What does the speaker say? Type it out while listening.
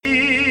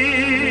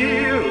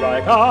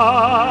like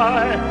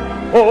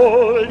I.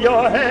 Hold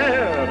your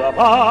head up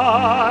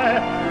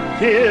high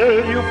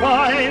till you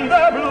find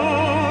the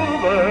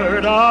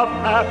bluebird of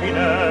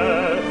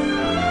happiness.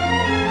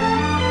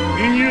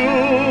 You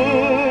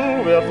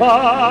will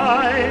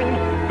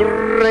find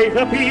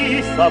greater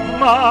peace of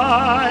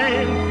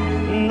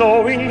mind,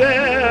 knowing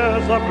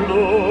there's a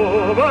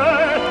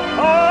bluebird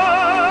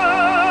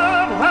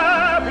of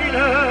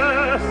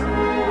happiness.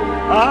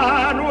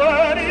 And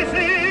when he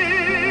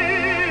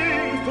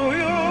sings to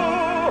you,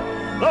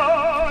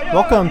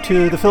 welcome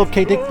to the Philip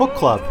K. Dick Book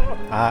Club.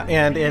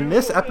 And in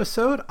this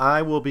episode,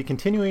 I will be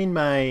continuing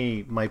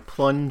my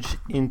plunge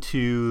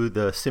into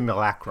the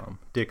Simulacrum,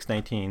 Dick's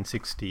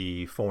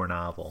 1964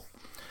 novel.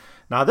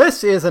 Now,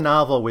 this is a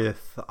novel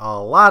with a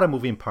lot of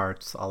moving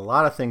parts, a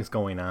lot of things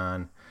going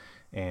on,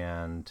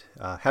 and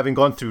having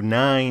gone through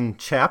 9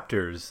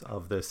 chapters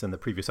of this in the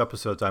previous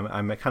episodes, I'm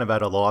kind of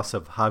at a loss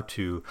of how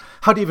to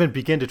even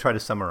begin to try to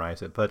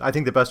summarize it. But I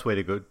think the best way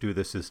to go do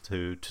this is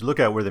to look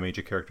at where the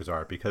major characters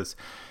are, because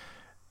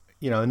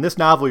in this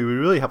novel, we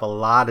really have a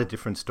lot of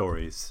different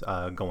stories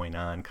going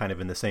on kind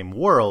of in the same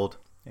world,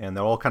 and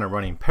they're all kind of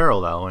running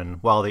parallel.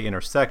 And while they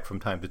intersect from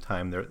time to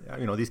time,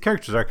 these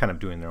characters are kind of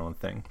doing their own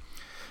thing.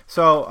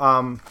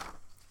 So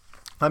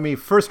let me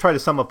first try to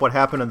sum up what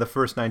happened in the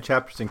first 9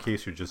 chapters in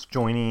case you're just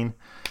joining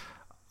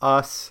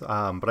us.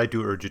 But I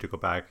do urge you to go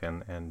back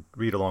and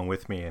read along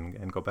with me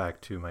and go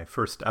back to my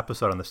first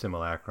episode on the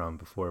Simulacrum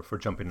before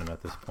jumping in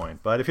at this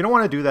point. But if you don't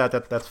want to do that,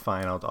 that's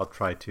fine. I'll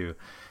try to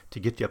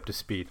get you up to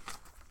speed.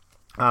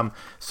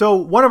 So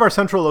one of our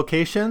central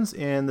locations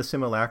in the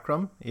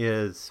Simulacrum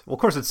is, well, of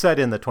course, it's set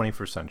in the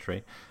 21st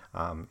century.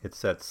 It's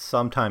set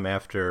sometime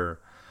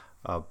after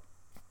a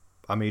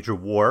major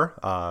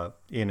war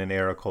in an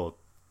era called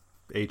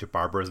Age of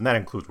Barbarism. That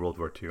includes World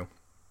War II.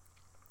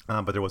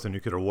 But there was a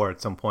nuclear war at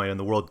some point, and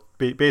the world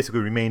basically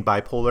remained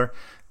bipolar.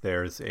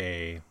 There's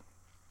a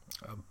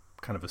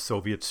kind of a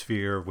Soviet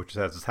sphere, which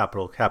has its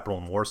capital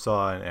in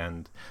Warsaw,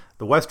 and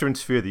the Western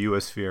sphere, the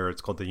U.S. sphere,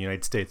 it's called the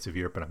United States of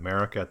Europe and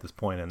America at this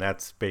point, and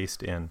that's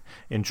based in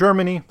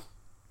Germany.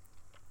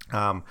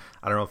 I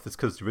don't know if it's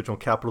because the original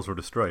capitals were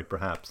destroyed,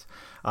 perhaps.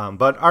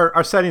 But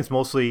our setting's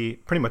mostly,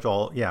 pretty much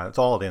all, it's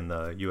all in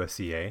the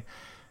USCA,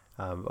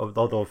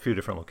 although a few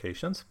different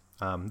locations.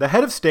 The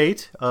head of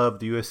state of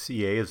the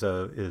USCA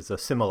is a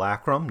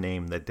simulacrum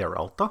named the Der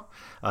Alte.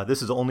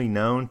 This is only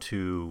known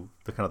to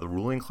the kind of the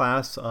ruling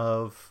class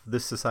of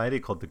this society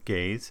called the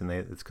Gays, and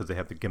it's because they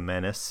have the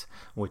Gemenis,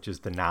 which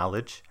is the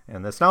knowledge.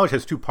 And this knowledge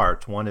has 2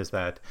 parts. One is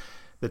that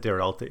the Der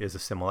Alte is a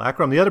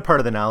simulacrum. The other part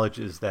of the knowledge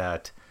is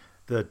that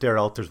the Der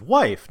Alte's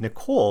wife,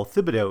 Nicole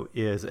Thibodeau,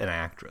 is an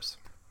actress.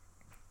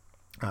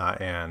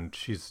 And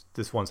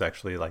this one's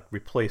actually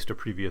replaced a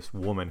previous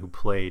woman who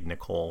played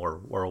Nicole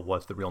or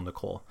was the real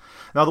Nicole.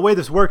 Now, the way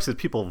this works is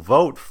people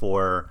vote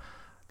for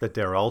the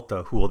Der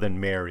Alte, who will then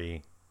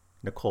marry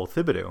Nicole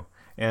Thibodeau.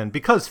 And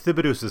because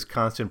Thibodeau's this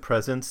constant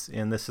presence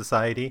in this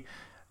society,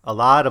 a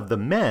lot of the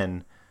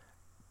men,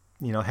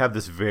 have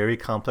this very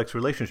complex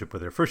relationship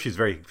with her. First, she's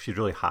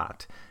really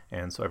hot.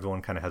 And so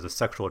everyone kind of has a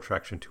sexual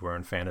attraction to her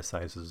and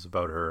fantasizes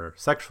about her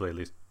sexually, at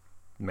least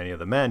many of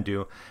the men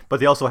do, but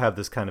they also have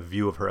this kind of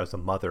view of her as a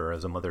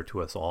mother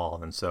to us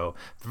all. And so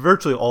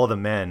virtually all the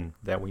men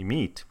that we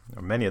meet,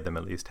 or many of them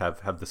at least,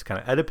 have this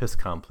kind of Oedipus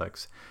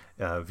complex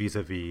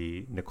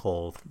vis-a-vis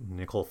Nicole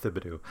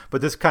Thibodeau. But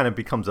this kind of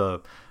becomes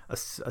a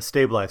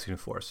stabilizing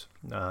force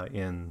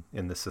in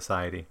this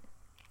society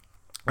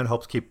and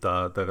helps keep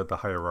the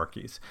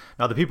hierarchies.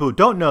 Now, the people who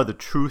don't know the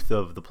truth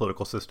of the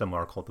political system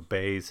are called the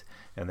Bays,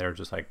 and they're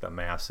just like the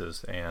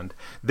masses. And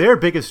their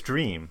biggest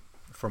dream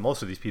for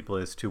most of these people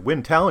is to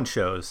win talent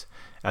shows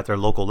at their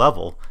local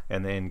level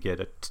and then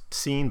get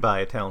seen by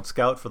a talent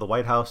scout for the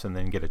White House and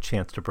then get a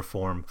chance to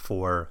perform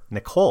for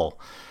Nicole.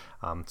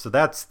 So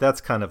that's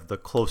kind of the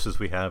closest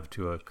we have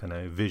to a kind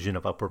of vision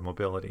of upward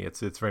mobility.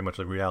 It's very much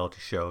a reality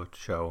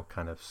show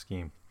kind of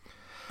scheme.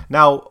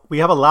 Now, we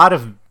have a lot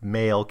of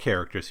male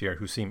characters here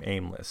who seem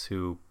aimless,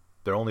 who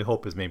their only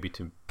hope is maybe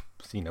to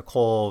see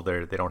Nicole.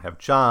 They don't have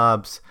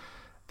jobs.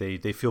 They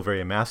feel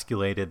very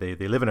emasculated. They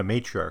live in a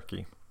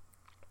matriarchy.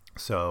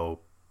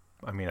 So,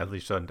 at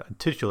least a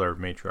titular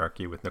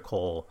matriarchy with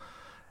Nicole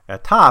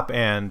at top,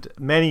 and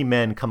many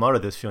men come out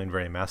of this feeling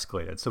very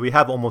emasculated. So we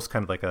have almost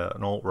kind of like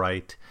an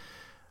alt-right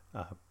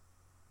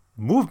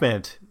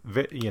movement,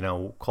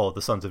 called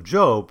the Sons of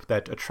Job,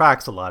 that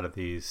attracts a lot of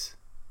these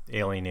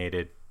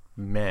alienated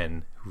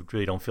men who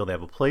really don't feel they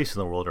have a place in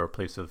the world or a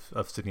place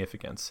of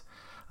significance.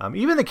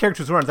 Even the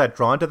characters who aren't that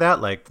drawn to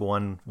that, like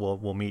one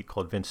we'll meet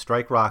called Vince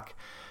Strikerock,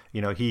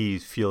 he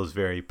feels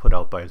very put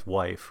out by his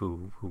wife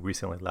who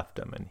recently left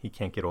him, and he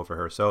can't get over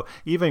her. So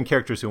even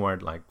characters who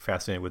aren't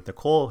fascinated with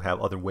Nicole have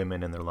other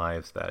women in their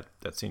lives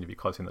that seem to be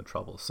causing the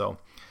trouble. So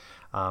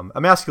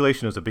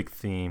emasculation is a big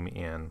theme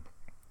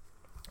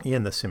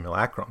in the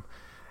Simulacrum.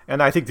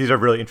 And I think these are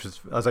really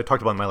interesting. As I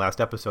talked about in my last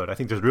episode, I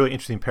think there's really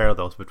interesting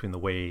parallels between the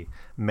way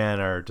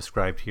men are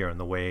described here and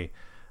the way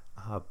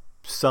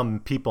some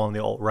people on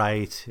the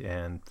alt-right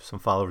and some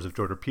followers of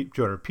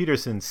Jordan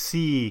Peterson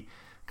see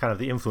kind of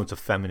the influence of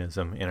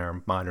feminism in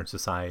our modern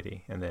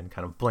society, and then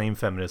kind of blame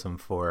feminism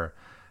for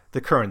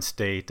the current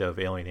state of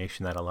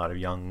alienation that a lot of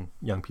young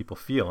people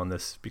feel, and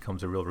this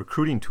becomes a real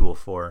recruiting tool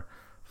for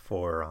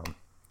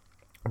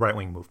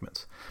right-wing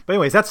movements. But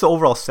anyways, that's the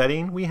overall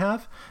setting we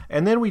have,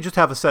 and then we just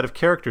have a set of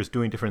characters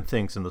doing different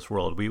things in this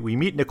world. We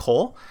meet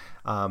Nicole,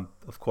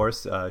 of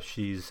course.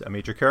 She's a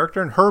major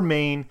character, and her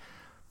main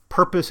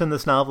purpose in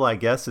this novel, I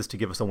guess, is to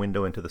give us a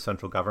window into the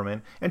central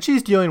government. And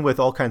she's dealing with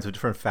all kinds of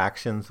different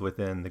factions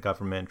within the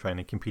government, trying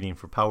to competing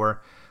for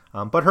power.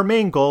 But her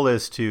main goal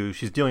is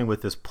she's dealing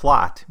with this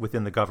plot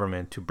within the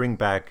government to bring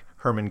back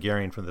Hermann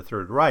Goering from the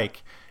Third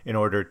Reich in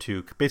order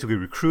to basically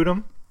recruit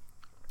him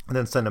and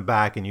then send him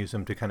back and use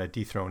him to kind of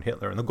dethrone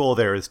Hitler. And the goal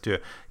there is to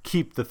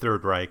keep the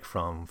Third Reich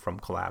from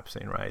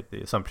collapsing, right?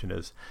 The assumption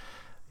is,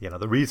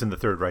 the reason the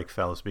Third Reich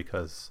fell is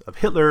because of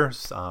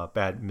Hitler's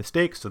bad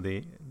mistakes. So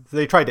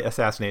they tried to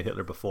assassinate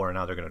Hitler before, and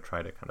now they're going to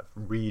try to kind of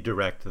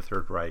redirect the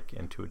Third Reich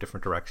into a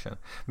different direction.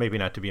 Maybe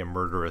not to be a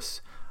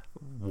murderous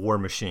war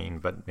machine,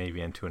 but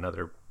maybe into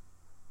another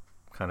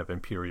kind of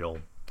imperial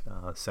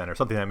center,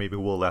 something that maybe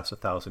will last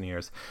 1,000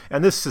 years.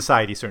 And this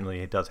society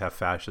certainly does have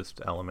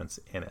fascist elements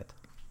in it.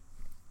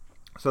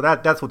 So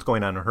that's what's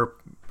going on in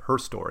her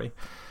story.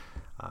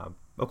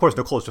 Of course,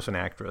 Nicole's just an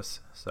actress,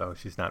 so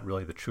she's not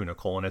really the true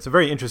Nicole. And it's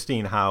very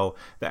interesting how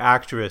the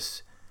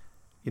actress,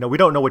 we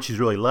don't know what she's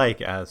really like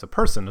as a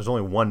person. There's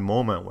only one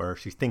moment where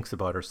she thinks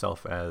about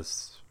herself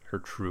as her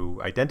true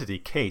identity,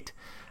 Kate.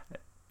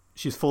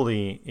 She's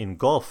fully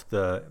engulfed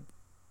the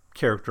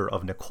character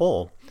of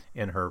Nicole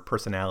in her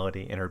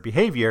personality and her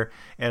behavior,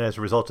 and as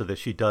a result of this,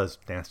 she does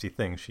nasty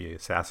things. She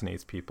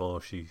assassinates people.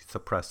 She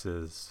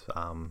suppresses,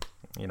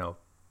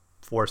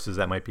 forces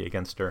that might be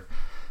against her.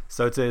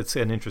 So it's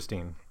an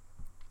interesting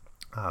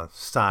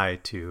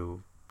side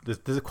to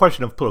there's a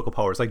question of political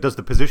power. It's like, does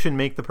the position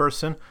make the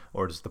person,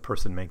 or does the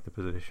person make the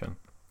position?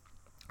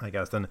 I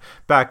guess. Then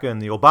back in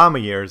the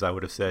Obama years, I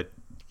would have said,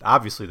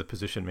 obviously the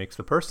position makes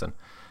the person,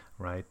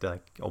 right?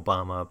 Like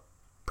Obama,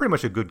 pretty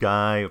much a good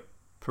guy,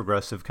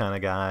 progressive kind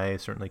of guy,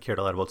 certainly cared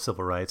a lot about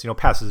civil rights,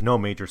 passes no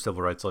major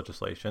civil rights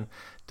legislation,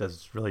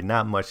 does really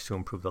not much to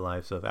improve the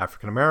lives of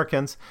African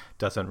Americans,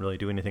 doesn't really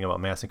do anything about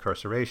mass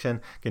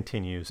incarceration,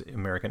 continues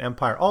American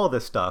empire, all of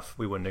this stuff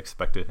we wouldn't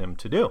expected him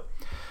to do.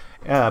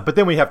 But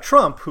then we have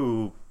Trump,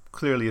 who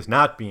clearly is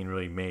not being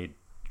really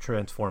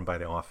transformed by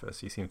the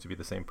office. He seems to be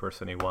the same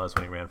person he was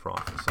when he ran for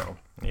office. So,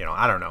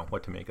 I don't know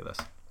what to make of this.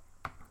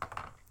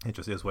 It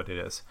just is what it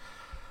is.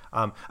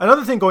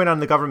 Another thing going on in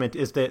the government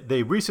is that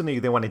they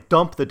want to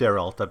dump the Der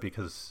Alta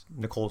because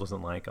Nicole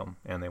doesn't like him,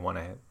 and they want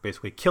to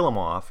basically kill him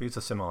off. He's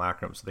a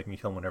simulacrum, so they can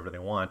kill him whenever they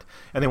want.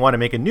 And they want to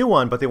make a new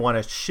one, but they want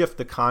to shift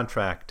the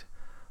contract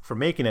for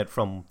making it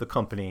from the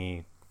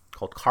company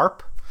called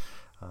Karp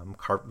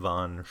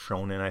von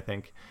Schonen, I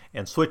think,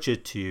 and switch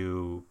it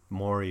to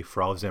Maury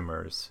Frau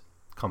Zimmer's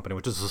company,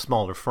 which is a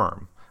smaller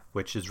firm,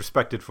 which is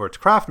respected for its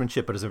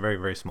craftsmanship, but is a very,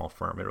 very small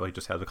firm. It really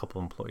just has a couple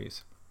of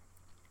employees.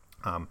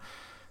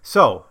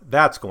 So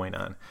that's going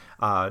on.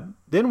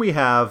 Then we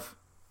have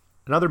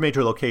another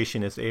major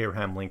location is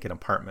Abraham Lincoln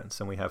Apartments,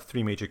 and we have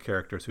three major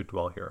characters who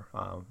dwell here.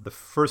 The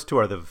first two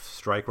are the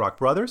Strike-Rock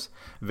brothers.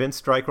 Vince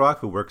Strike-Rock,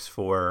 who works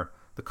for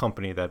the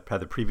company that had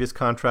the previous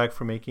contract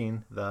for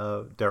making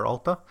the Der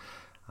Alta.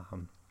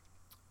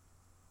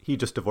 He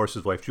just divorced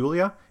his wife,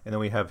 Julia. And then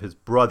we have his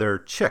brother,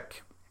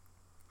 Chick,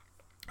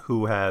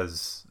 who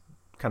has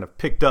kind of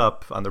picked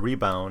up on the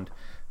rebound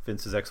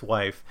Vince's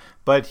ex-wife,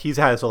 but he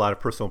has a lot of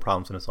personal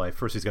problems in his life.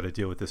 First, he's got to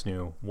deal with this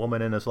new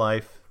woman in his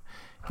life.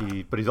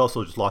 But he's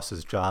also just lost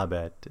his job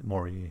at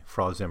Maury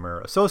Frau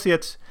Zimmer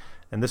Associates,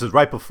 and this is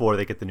right before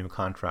they get the new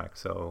contract.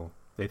 So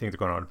they think they're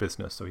going out of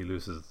business, so he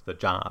loses the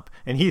job.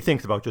 And he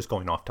thinks about just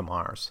going off to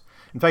Mars.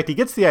 In fact, he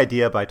gets the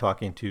idea by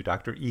talking to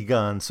Dr.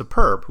 Egon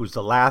Superb, who's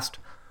the last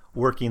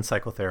working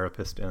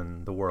psychotherapist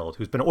in the world,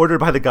 who's been ordered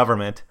by the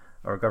government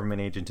or a government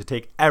agent to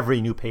take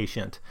every new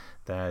patient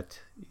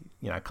that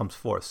comes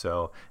forth.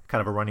 So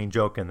kind of a running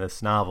joke in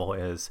this novel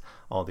is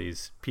all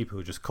these people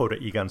who just go to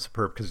Egon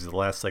Superb because he's the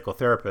last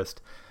psychotherapist,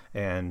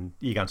 and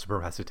Egon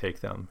Superb has to take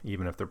them,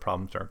 even if their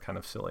problems are kind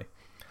of silly.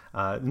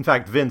 In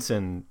fact, Vince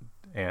and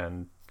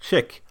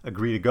Chick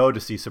agree to go to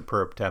see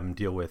Superb to have him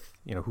deal with,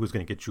 who's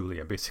going to get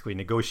Julia, basically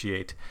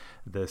negotiate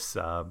this,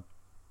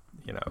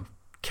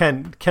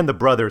 can the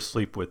brother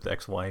sleep with the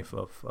ex-wife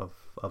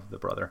of the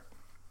brother?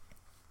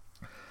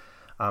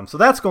 So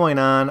that's going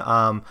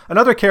on.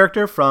 Another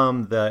character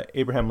from the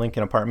Abraham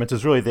Lincoln Apartments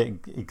is really the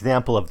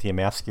example of the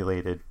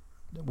emasculated,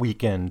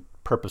 weakened,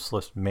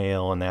 purposeless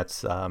male, and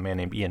that's a man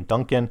named Ian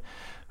Duncan,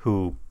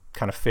 who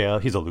kind of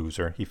fails. He's a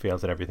loser. He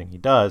fails at everything he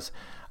does,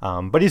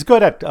 but he's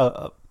good at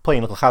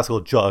playing a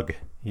classical jug.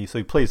 He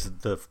plays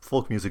the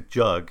folk music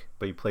jug,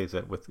 but he plays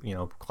it with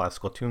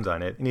classical tunes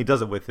on it, and he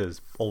does it with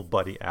his old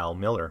buddy Al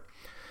Miller.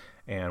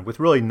 And with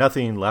really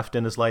nothing left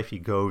in his life, he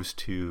goes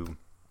to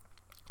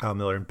Al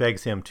Miller and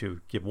begs him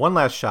to give one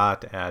last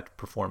shot at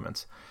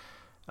performance.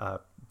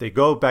 They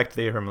go back to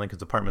the Abraham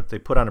Lincoln's apartment. They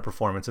put on a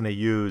performance, and they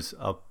use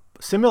a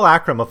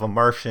simulacrum of a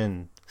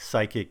Martian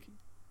psychic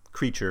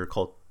creature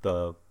called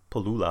the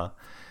Palula,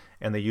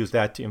 and they use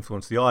that to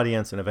influence the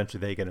audience, and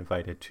eventually they get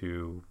invited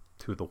to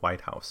the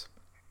White House.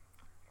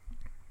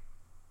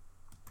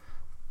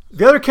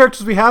 The other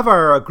characters we have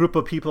are a group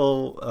of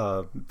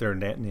people. Their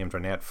names are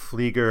Nat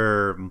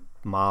Flieger,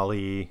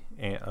 Molly,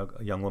 a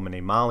young woman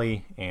named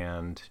Molly,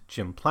 and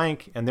Jim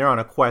Plank, and they're on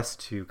a quest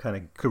to kind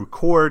of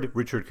record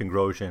Richard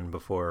Kongrosian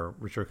before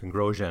Richard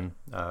Kongrosian,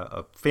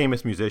 a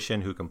famous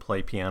musician who can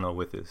play piano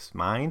with his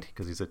mind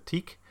because he's a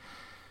teak.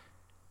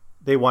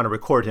 They want to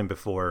record him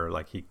before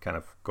he kind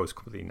of goes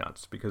completely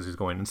nuts because he's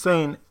going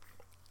insane.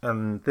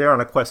 And they're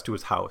on a quest to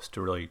his house to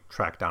really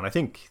track down. I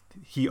think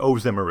he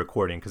owes them a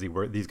recording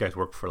because these guys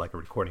work for a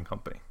recording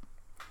company.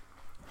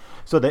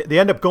 So they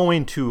end up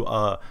going to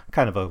a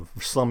kind of a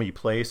slummy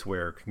place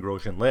where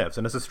Kongrosian lives.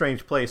 And it's a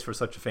strange place for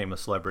such a famous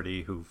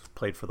celebrity who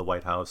played for the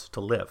White House to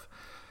live.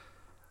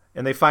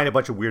 And they find a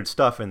bunch of weird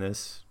stuff in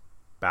this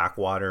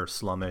backwater,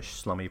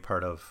 slummy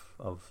part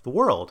of the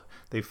world.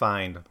 They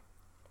find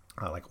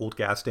old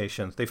gas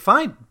stations. They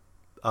find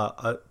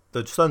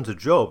the Sons of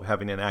Job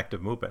having an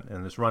active movement,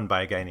 and it's run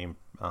by a guy named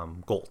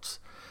Goltz.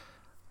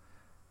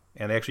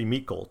 And they actually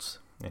meet Goltz,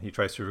 and he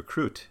tries to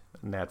recruit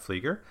Nat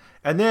Flieger.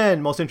 And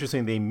then, most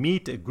interesting, they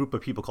meet a group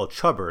of people called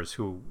Chubbers,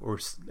 who were,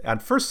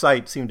 at first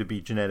sight, seem to be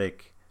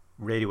genetic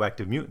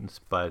radioactive mutants,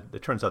 but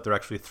it turns out they're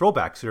actually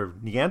throwbacks. They're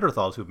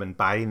Neanderthals who've been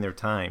biding their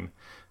time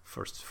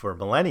for a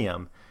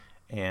millennium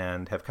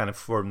and have kind of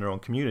formed their own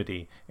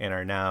community and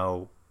are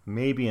now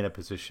maybe in a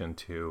position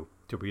to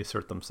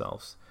reassert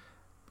themselves.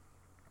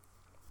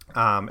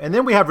 And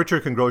then we have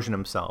Richard Kongrosian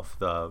himself,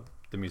 the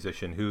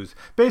musician, who's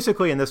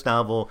basically in this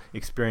novel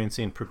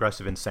experiencing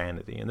progressive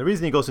insanity. And the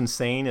reason he goes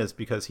insane is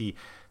because the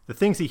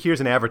things he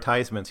hears in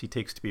advertisements he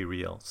takes to be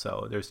real.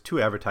 So there's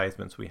 2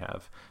 advertisements we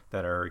have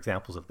that are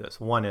examples of this.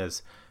 One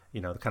is,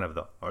 kind of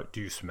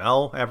do you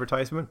smell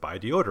advertisement? Buy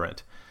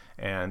deodorant.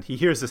 And he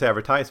hears this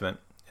advertisement,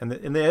 and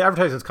the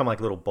advertisements come like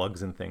little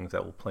bugs and things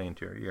that will play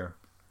into your ear.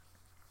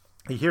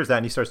 He hears that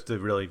and he starts to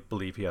really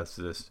believe he has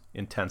this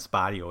intense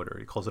body odor.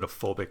 He calls it a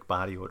phobic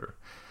body odor.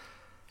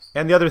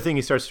 And the other thing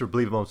he starts to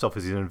believe about himself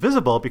is he's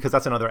invisible, because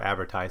that's another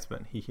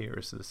advertisement he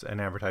hears. Is an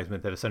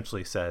advertisement that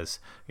essentially says,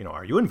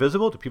 are you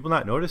invisible? Do people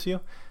not notice you?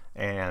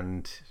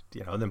 And,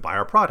 then buy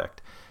our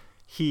product.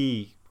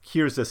 He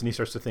hears this and he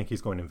starts to think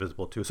he's going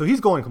invisible too. So he's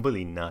going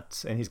completely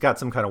nuts, and he's got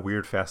some kind of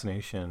weird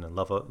fascination and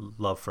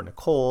love for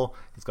Nicole.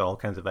 He's got all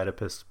kinds of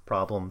Oedipus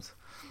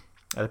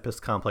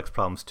complex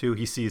problems too.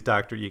 He sees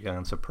Dr.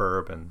 Egon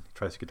Superb and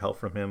tries to get help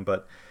from him,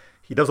 but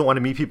he doesn't want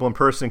to meet people in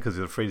person because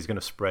he's afraid he's going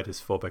to spread his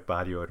phobic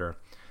body odor.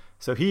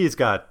 So he's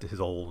got his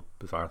old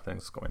bizarre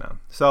things going on.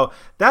 So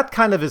that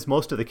kind of is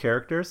most of the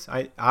characters.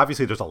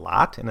 Obviously there's a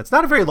lot, and it's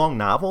not a very long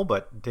novel,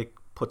 but Dick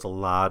puts a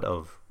lot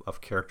of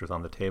characters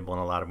on the table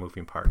and a lot of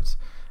moving parts.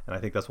 And I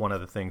think that's one of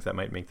the things that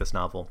might make this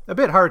novel a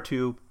bit hard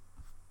to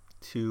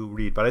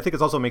read, but I think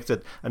it also makes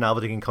it a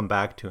novel that you can come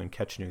back to and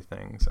catch new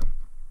things.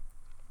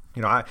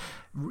 And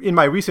in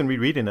my recent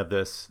rereading of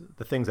this,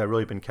 the things I've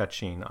really been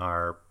catching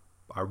are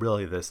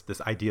really this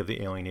idea of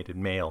the alienated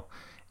male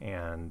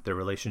and the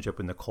relationship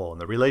with Nicole and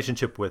the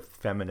relationship with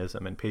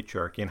feminism and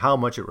patriarchy and how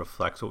much it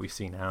reflects what we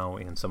see now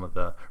in some of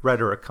the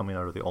rhetoric coming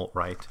out of the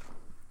alt-right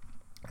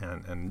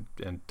and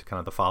kind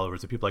of the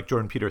followers of people like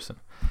Jordan Peterson.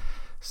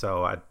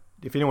 So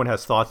if anyone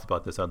has thoughts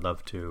about this, I'd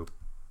love to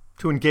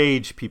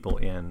engage people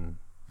in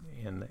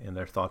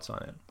their thoughts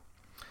on it.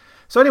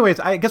 So anyways,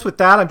 I guess with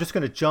that, I'm just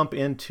going to jump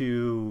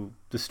into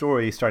the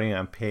story starting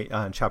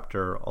on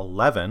chapter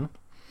 11.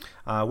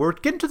 We're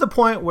getting to the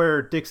point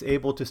where Dick's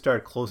able to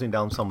start closing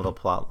down some of the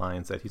plot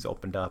lines that he's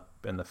opened up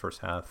in the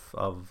first half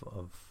of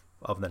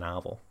the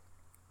novel.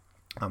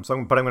 But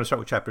I'm going to start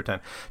with chapter 10.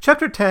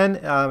 Chapter 10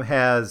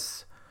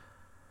 has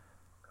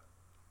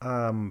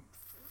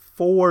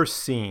 4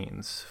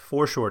 scenes,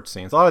 4 short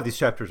scenes. A lot of these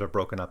chapters are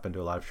broken up into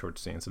a lot of short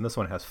scenes, and this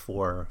one has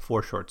 4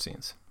 short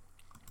scenes.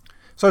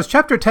 So as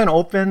chapter 10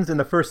 opens, in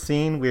the first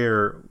scene,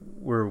 we're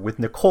with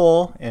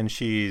Nicole, and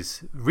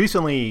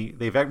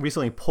they've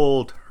recently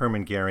pulled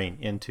Hermann Goering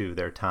into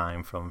their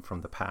time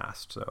from the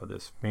past. So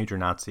this major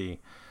Nazi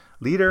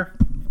leader,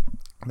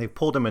 they've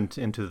pulled him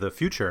into the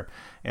future.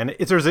 And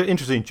there's an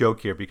interesting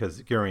joke here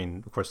because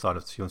Goering, of course, thought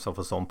of himself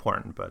as so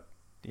important, but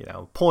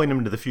pulling him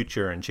into the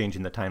future and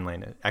changing the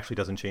timeline, it actually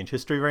doesn't change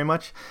history very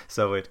much.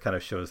 So it kind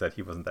of shows that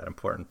he wasn't that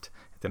important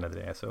at the end of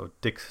the day. So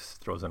Dick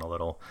throws in a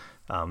little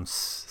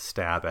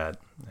stab at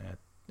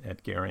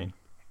Goering.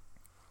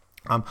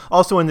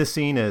 Also in this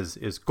scene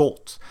is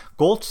Goltz.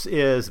 Goltz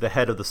is the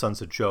head of the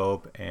Sons of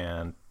Job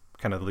and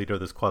kind of the leader of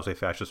this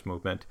quasi-fascist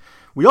movement.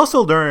 We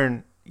also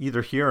learn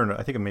either here or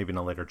I think maybe in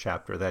a later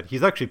chapter that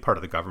he's actually part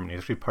of the government. He's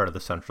actually part of the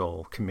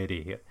central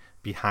committee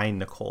behind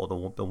Nicole,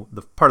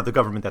 the part of the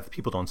government that the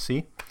people don't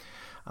see.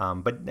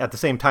 But at the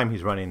same time,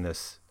 he's running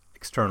this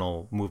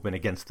external movement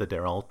against the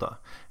Der Alte.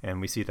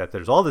 And we see that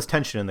there's all this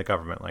tension in the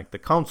government. Like the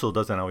council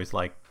doesn't always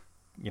like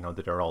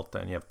the Der Alte,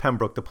 and you have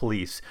Pembroke, the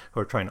police, who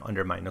are trying to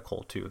undermine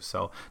Nicole too.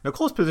 So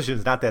Nicole's position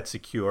is not that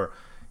secure,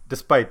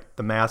 despite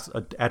the mass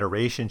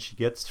adoration she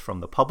gets from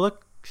the public.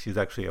 She's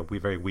actually a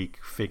very weak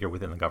figure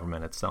within the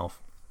government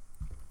itself.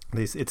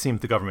 It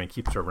seems the government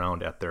keeps her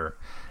around at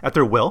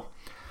their will.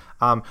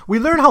 We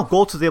learn how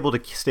Goltz is able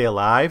to stay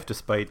alive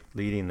despite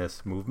leading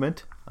this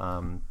movement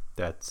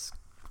that's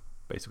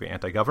basically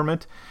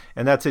anti-government.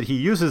 And that's it. He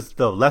uses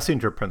the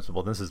Lessinger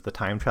principle. This is the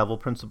time travel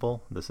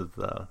principle. This is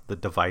the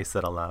device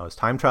that allows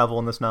time travel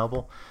in this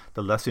novel,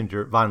 the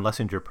von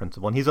Lessinger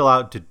principle. And he's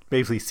allowed to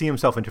basically see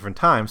himself in different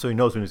times, so he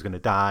knows when he's going to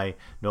die,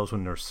 knows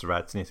when there's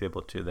threats, and he's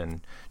able to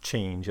then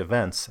change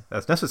events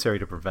as necessary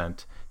to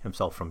prevent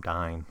himself from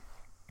dying.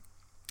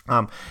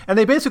 And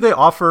they basically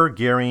offer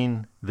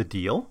Goering the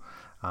deal.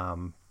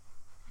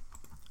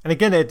 And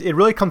again, it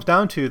really comes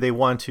down to they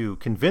want to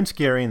convince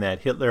Goering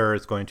that Hitler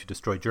is going to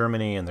destroy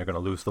Germany and they're going to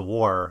lose the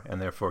war, and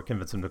therefore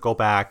convince him to go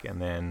back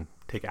and then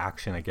take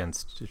action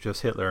against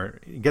Hitler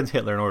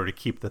in order to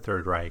keep the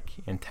Third Reich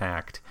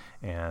intact.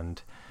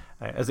 And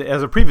as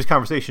a previous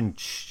conversation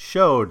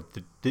showed,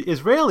 the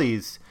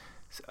Israelis,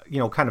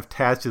 kind of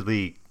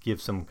tacitly give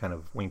some kind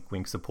of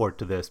wink support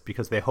to this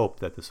because they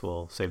hope that this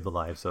will save the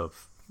lives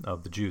of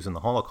the Jews in the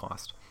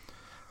Holocaust.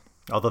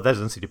 Although that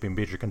doesn't seem to be a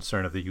major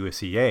concern of the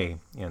USEA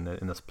in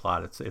this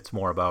plot. It's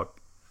more about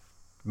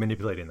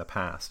manipulating the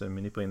past and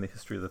manipulating the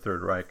history of the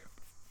Third Reich.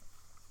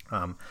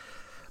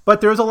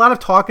 But there's a lot of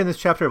talk in this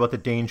chapter about the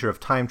danger of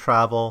time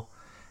travel,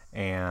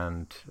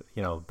 and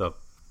the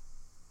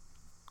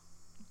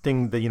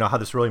thing that how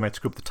this really might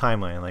screw up the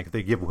timeline. Like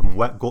they give him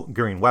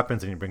Goering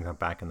weapons and he brings them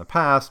back in the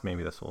past.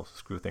 Maybe this will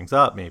screw things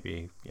up.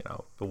 Maybe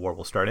the war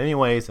will start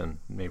anyways, and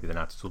maybe the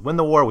Nazis will win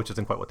the war, which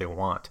isn't quite what they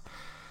want.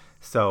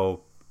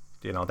 So.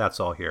 That's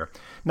all here.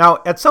 Now,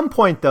 at some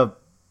point, the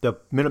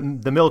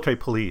military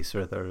police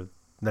or the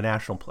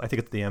national, I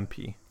think it's the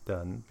MP,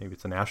 maybe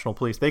it's the national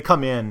police, they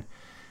come in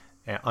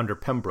under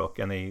Pembroke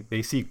and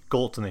they see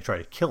Goltz and they try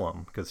to kill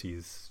him because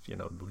he's,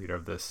 the leader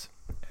of this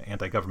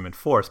anti-government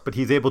force. But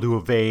he's able to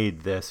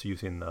evade this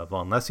using the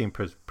von Lessing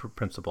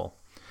principle.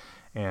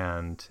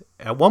 And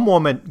at one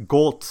moment,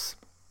 Goltz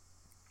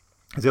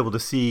is able to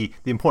see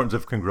the importance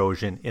of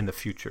Kongrosian in the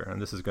future.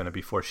 And this is going to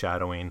be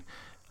foreshadowing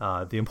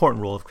the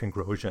important role of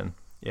Kongrosian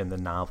in the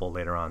novel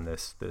later on.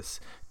 This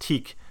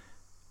Tieck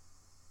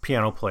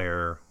piano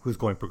player who's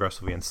going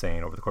progressively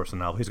insane over the course of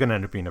the novel. He's going to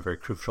end up being a very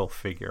crucial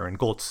figure, and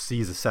Goltz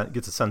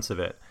gets a sense of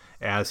it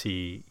as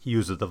he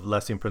uses the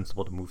Lessing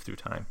principle to move through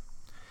time.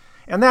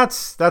 And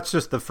that's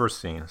just the first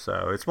scene.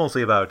 So it's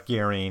mostly about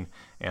Goering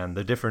and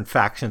the different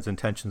factions and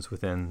tensions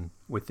within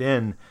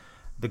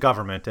the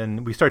government,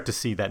 and we start to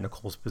see that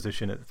Nicole's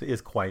position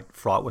is quite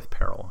fraught with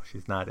peril.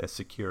 She's not as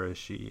secure as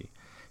she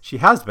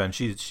has been.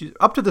 She's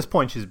up to this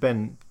point, she's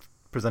been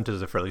presented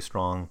as a fairly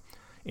strong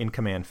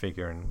in-command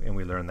figure, and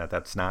we learn that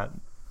that's not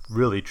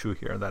really true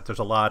here, that there's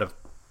a lot of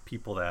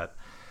people that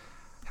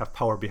have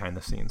power behind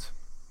the scenes.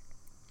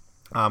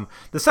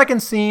 The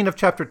second scene of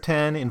Chapter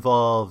 10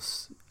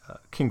 involves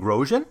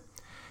Kongrosian,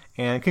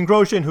 and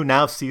Kongrosian, who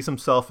now sees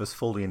himself as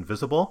fully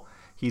invisible,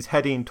 he's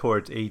heading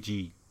towards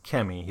A.G.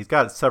 Chemi. He's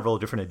got several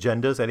different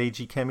agendas at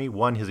A.G. Chemi.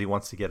 One is he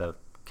wants to get a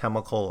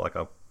chemical, like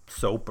a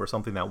soap or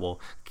something that will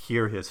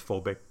cure his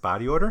phobic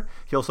body odor.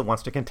 He also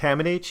wants to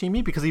contaminate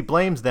Chemi because he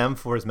blames them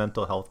for his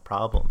mental health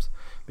problems,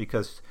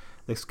 because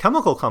this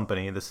chemical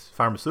company, this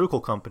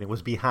pharmaceutical company,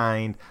 was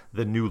behind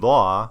the new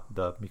law,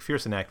 the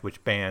McPherson Act,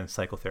 which banned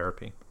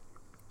psychotherapy.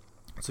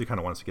 So he kind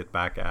of wants to get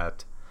back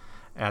at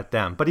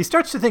them. But he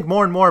starts to think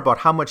more and more about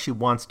how much he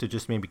wants to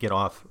just maybe get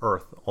off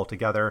Earth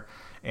altogether.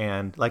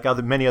 And like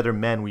many other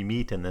men we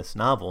meet in this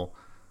novel,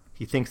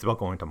 he thinks about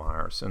going to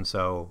Mars. And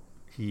so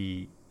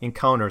he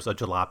encounters a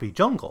jalopy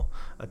jungle.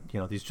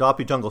 These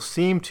jalopy jungles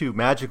seem to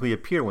magically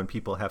appear when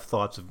people have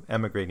thoughts of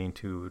emigrating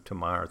to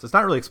Mars. It's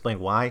not really explained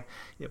why,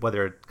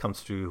 whether it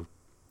comes through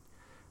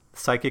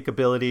psychic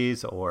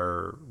abilities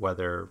or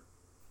whether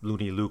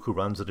Looney Luke, who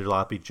runs the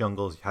jalopy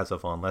jungles, has a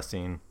von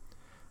Lessing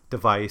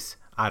device.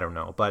 I don't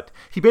know. But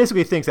he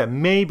basically thinks that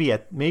maybe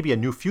a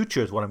new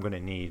future is what I'm going to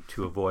need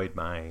to avoid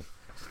my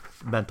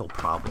mental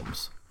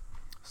problems.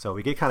 So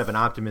we get kind of an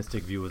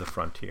optimistic view of the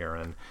frontier.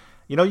 And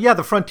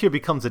the frontier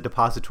becomes a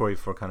depository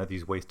for kind of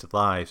these wasted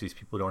lives. These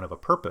people don't have a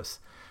purpose.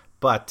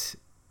 But,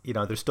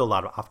 there's still a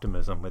lot of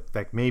optimism. In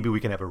fact, maybe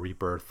we can have a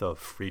rebirth of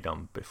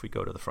freedom if we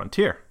go to the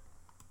frontier.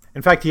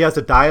 In fact, he has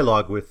a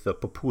dialogue with the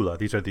Popula.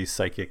 These are these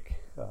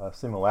psychic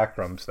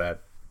simulacrums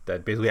that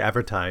basically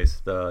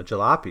advertise the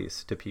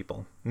jalopies to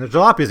people. And the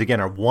jalopies,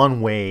 again, are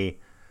one-way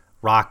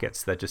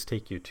rockets that just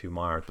take you to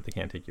Mars, but they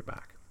can't take you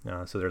back.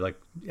 So they're like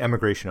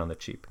emigration on the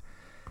cheap.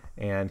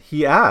 And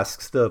he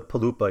asks the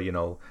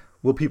Palupa,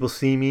 will people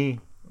see me?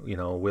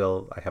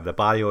 Will I have the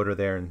body odor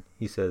there? And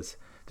he says,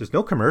 there's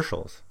no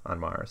commercials on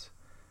Mars.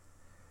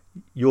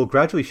 You will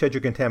gradually shed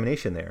your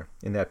contamination there,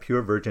 in that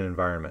pure virgin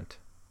environment.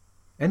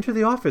 Enter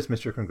the office,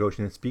 Mr. Kongrosian,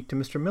 and speak to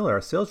Mr. Miller,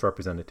 our sales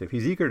representative.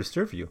 He's eager to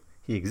serve you.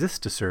 He exists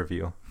to serve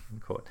you.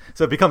 Quote.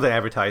 So it becomes an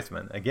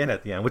advertisement, again,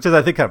 at the end, which is,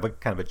 I think, kind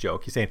of a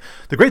joke. He's saying,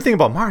 the great thing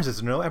about Mars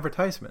is there are no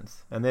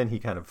advertisements. And then he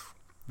kind of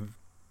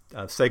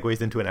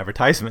segues into an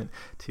advertisement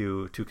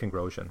to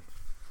Kongrosian.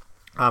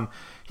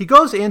 He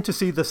goes in to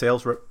see the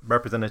sales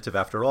representative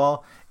after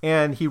all,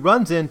 and he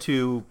runs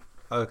into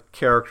a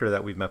character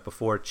that we've met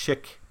before,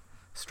 Chick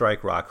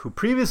Strike Rock, who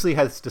previously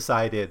has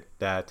decided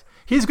that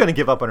he's going to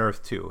give up on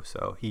Earth too.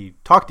 So he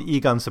talked to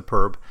Egon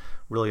Superb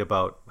really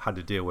about how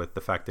to deal with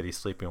the fact that he's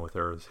sleeping with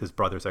his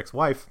brother's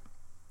ex-wife.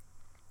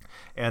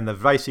 And the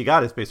advice he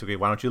got is basically,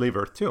 why don't you leave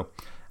Earth too?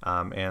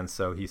 And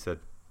so he said,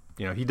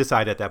 he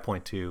decided at that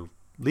point to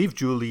leave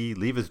Julie,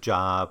 leave his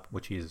job,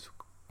 which he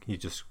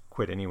just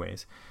quit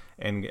anyways,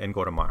 and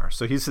go to Mars.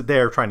 So he's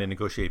there trying to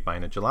negotiate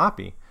buying a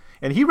jalopy.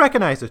 And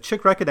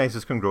Chick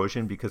recognizes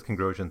Kongrosian because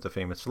Kongrosian's a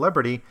famous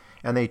celebrity,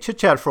 and they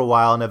chit-chat for a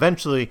while, and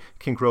eventually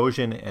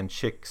Kongrosian and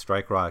Chick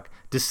Strike Rock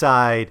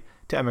decide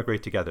to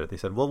emigrate together. They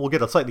said, well, we'll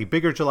get a slightly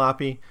bigger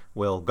jalopy,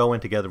 we'll go in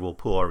together, we'll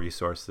pool our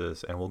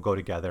resources, and we'll go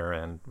together,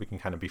 and we can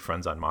kind of be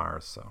friends on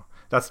Mars. So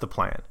that's the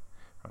plan.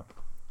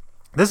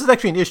 This is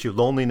actually an issue,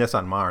 loneliness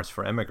on Mars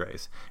for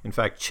emigres. In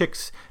fact,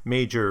 Chick's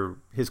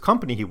his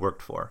company he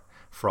worked for,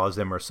 Frau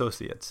Zimmer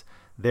Associates,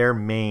 their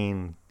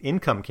main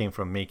income came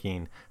from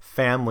making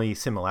family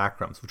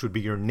simulacrums, which would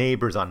be your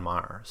neighbors on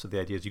Mars. So the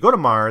idea is you go to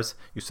Mars,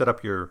 you set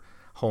up your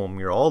home,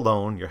 you're all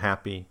alone, you're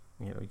happy,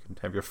 you can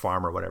have your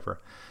farm or whatever.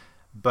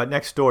 But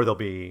next door there'll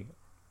be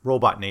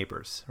robot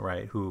neighbors,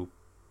 right, who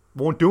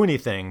won't do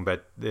anything,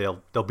 but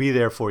they'll be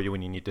there for you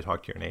when you need to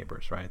talk to your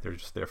neighbors, right? They're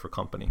just there for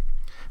company.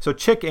 So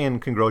Chick and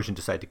Kongrosian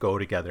decide to go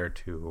together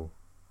to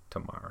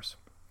Mars.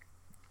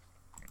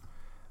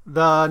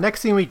 The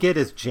next thing we get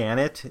is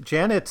Janet.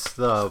 Janet's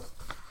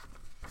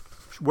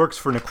works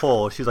for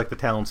Nicole. She's like the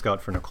talent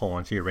scout for Nicole,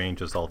 and she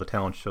arranges all the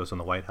talent shows in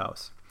the White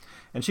House.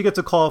 And she gets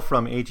a call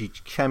from A.G.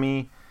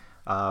 Chemi.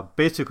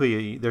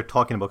 Basically, they're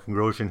talking about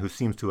Kongrosian, who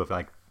seems to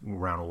have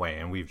run away,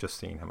 and we've just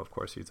seen him. Of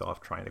course, he's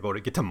off trying to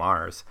get to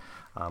Mars.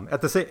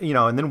 At the same,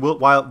 and then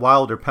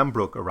Wilder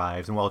Pembroke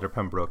arrives, and Wilder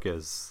Pembroke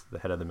is the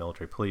head of the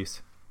military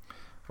police,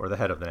 or the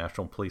head of the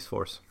National Police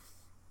Force,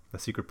 the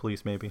secret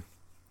police maybe.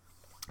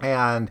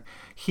 And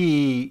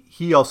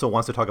he also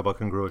wants to talk about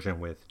Kongrosian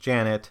with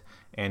Janet,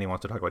 and he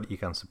wants to talk about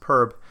Egon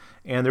Superb.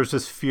 And there's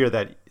this fear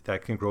that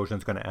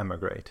Kongrosian's going to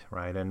emigrate,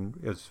 right? And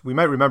as we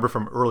might remember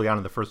from early on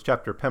in the first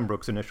chapter,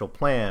 Pembroke's initial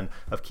plan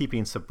of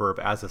keeping Superb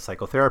as a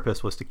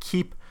psychotherapist was to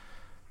keep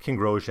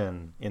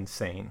Kongrosian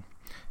insane.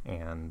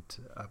 And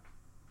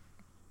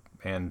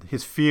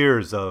his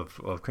fears of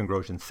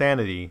Kongrosian's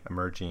sanity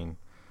emerging,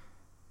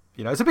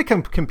 it's a bit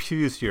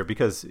confused here,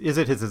 because is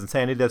it his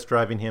insanity that's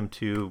driving him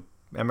to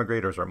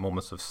emigrate, or is there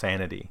moments of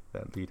sanity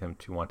that lead him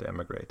to want to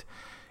emigrate?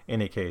 In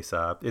any case,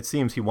 it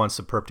seems he wants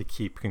Superb to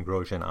keep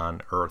Kongrosian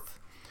on Earth.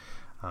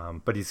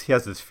 But he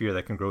has this fear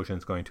that Kongrosian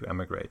is going to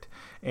emigrate.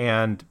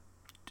 And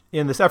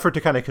in this effort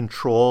to kind of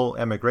control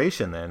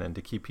emigration then, and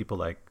to keep people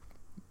like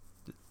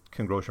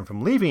Kongrosian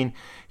from leaving,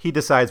 he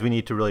decides we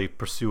need to really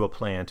pursue a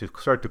plan to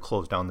start to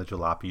close down the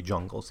jalopy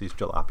jungles, these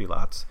jalopy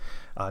lots.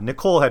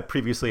 Nicole had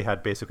previously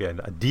had basically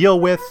a deal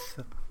with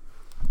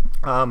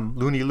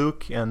Looney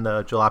Luke and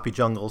the jalopy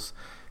jungles,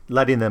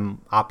 letting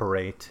them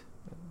operate,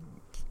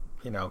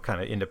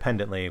 kind of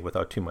independently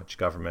without too much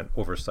government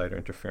oversight or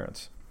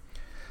interference.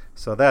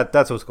 So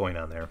that's what's going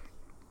on there.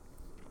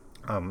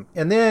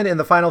 And then in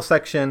the final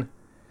section,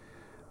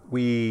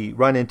 we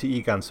run into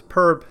Egon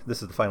Superb.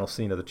 This is the final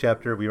scene of the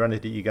chapter. We run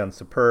into Egon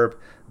Superb.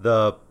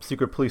 The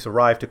secret police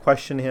arrive to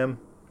question him.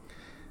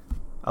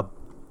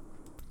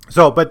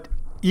 But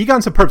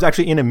Egon Superb's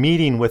actually in a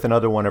meeting with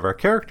another one of our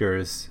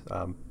characters,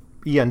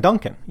 Ian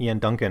Duncan. Ian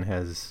Duncan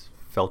has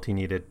felt he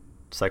needed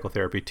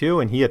psychotherapy too,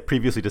 and he had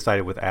previously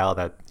decided with Al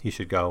that he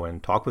should go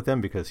and talk with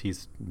him because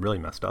he's really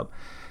messed up.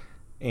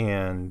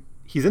 And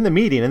he's in the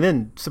meeting, and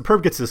then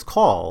Superb gets this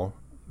call,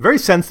 very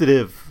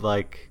sensitive,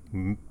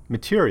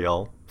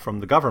 material from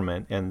the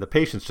government, and the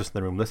patient's just in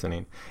the room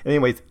listening.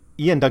 Anyways,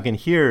 Ian Duncan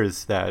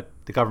hears that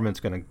the government's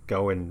going to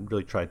go and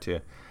really try to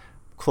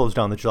close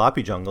down the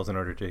jalopy jungles in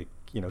order to,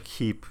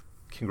 keep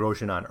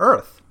Kongrosian on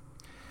Earth.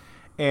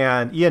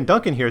 And Ian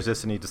Duncan hears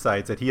this, and he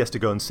decides that he has to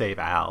go and save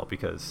Al,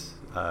 because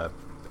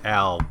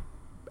Al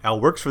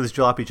works for these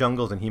jalopy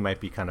jungles, and he might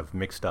be kind of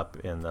mixed up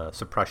in the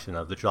suppression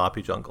of the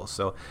jalopy jungles.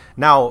 So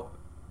now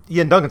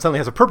Ian Duncan suddenly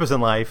has a purpose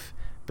in life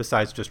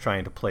besides just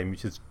trying to play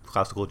his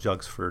classical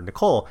jugs for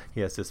Nicole.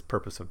 He has this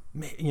purpose of,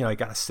 I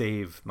got to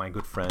save my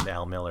good friend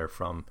Al Miller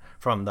from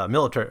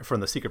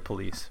the secret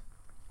police.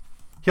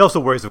 He also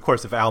worries, of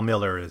course, if Al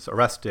Miller is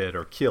arrested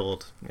or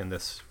killed in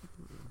this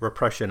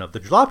repression of the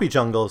jalopy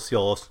jungles,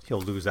 he'll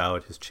lose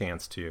out his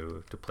chance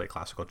to play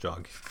classical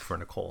jug for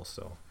Nicole.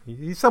 So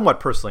he's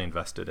somewhat personally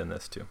invested in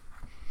this too.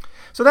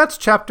 So that's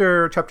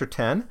chapter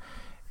 10.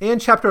 In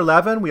chapter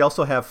 11, we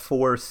also have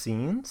 4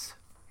 scenes.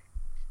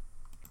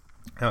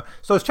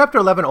 So as chapter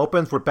 11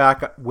 opens, we're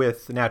back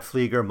with Nat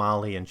Flieger,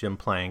 Molly, and Jim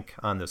Plank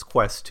on this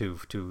quest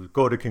to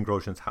go to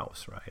Kongrosian's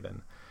house, right?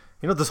 And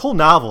this whole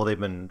novel they've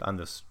been on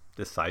this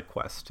side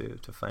quest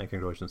to find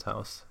Kongrosian's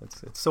house.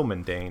 It's so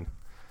mundane.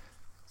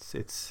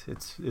 It's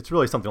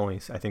really something only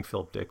I think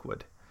Philip Dick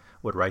would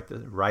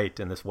write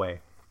in this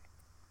way.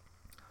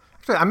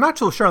 Actually, I'm not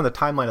so sure on the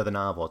timeline of the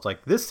novel. It's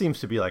like this seems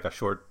to be like a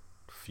short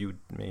few.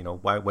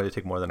 Why would it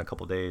take more than a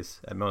couple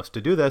days at most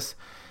to do this?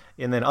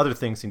 And then other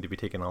things seem to be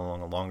taking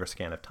along a longer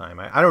span of time.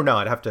 I don't know.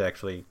 I'd have to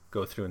actually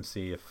go through and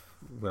see if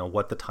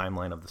what the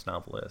timeline of this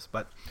novel is.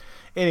 But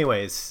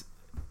anyways,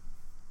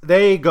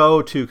 they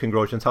go to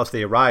Kongrosian's house.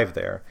 They arrive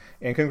there,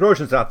 and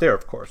Kongrosian's not there,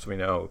 of course. We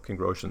know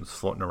Kongrosian's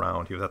floating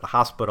around. He was at the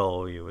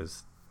hospital. He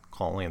was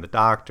calling in the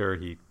doctor.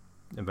 He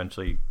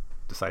eventually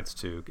decides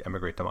to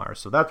emigrate to Mars.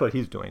 So that's what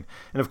he's doing.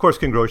 And of course,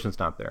 Kongrosian's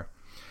not there.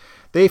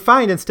 They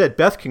find instead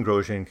Beth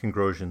Kongrosian,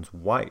 Kongrosian's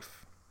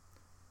wife,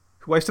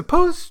 who I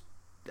suppose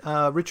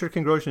Richard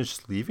Kongrosian is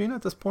just leaving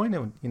at this point.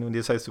 And when he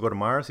decides to go to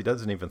Mars, he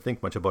doesn't even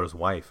think much about his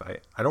wife.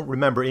 I don't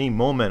remember any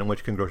moment in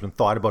which Kongrosian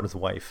thought about his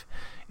wife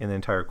in the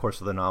entire course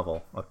of the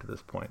novel up to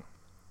this point.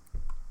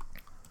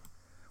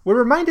 We're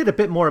reminded a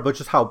bit more about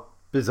just how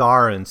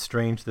bizarre and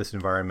strange this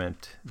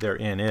environment they're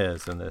in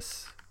is, and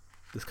this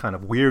kind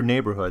of weird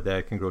neighborhood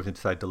that Kongrosian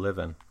decided to live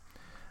in.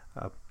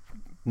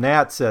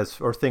 Nat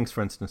says, or thinks,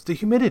 for instance, the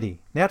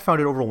humidity. Nat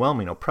found it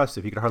overwhelming,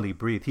 oppressive. He could hardly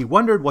breathe. He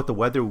wondered what the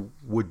weather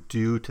would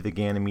do to the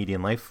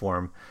Ganymedian life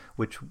form,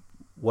 which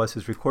was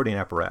his recording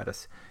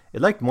apparatus.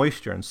 It liked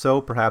moisture, and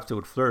so perhaps it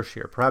would flourish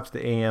here. Perhaps the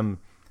Ampeg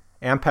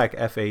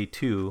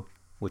FA2,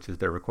 which is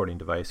their recording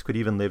device, could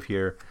even live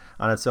here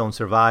on its own,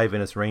 survive in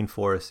its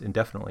rainforest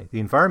indefinitely. The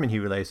environment, he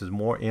realized, is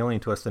more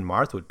alien to us than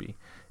Mars would be.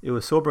 It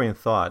was sobering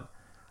thought.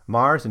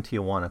 Mars and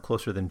Tijuana,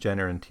 closer than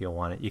Jenner and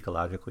Tijuana,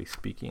 ecologically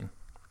speaking.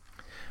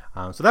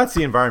 So that's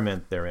the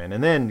environment they're in.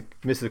 And then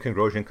Mrs.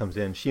 Kongrosian comes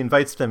in. She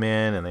invites them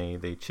in, and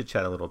they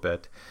chit-chat a little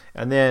bit.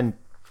 And then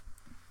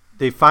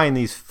they find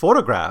these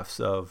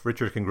photographs of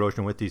Richard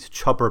Kongrosian with these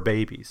chubber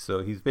babies.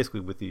 So he's basically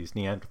with these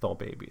Neanderthal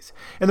babies.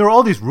 And there are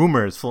all these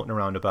rumors floating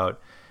around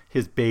about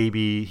his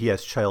baby. He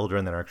has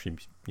children that are actually,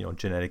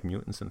 genetic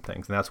mutants and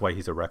things. And that's why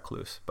he's a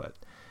recluse. But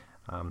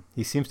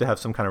he seems to have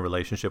some kind of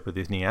relationship with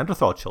these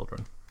Neanderthal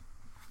children.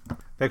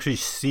 They actually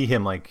see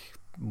him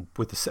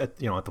with the at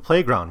the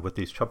playground with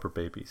these chubber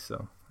babies.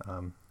 So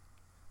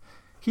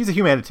he's a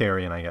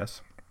humanitarian, I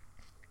guess.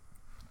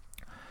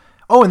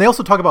 Oh, and they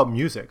also talk about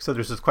music. So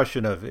there's this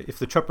question of, if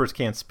the chuppers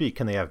can't speak,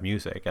 can they have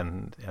music?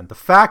 And the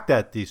fact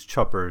that these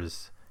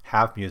chuppers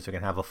have music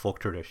and have a folk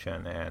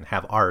tradition and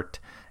have art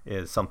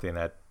is something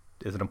that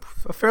is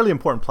a fairly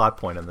important plot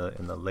point in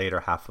the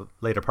later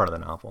part of the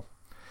novel.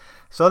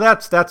 So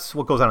that's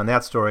what goes on in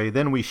that story.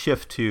 Then we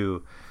shift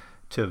to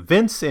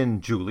Vince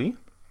and Julie.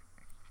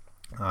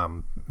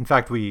 In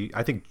fact,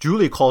 I think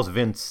Julie calls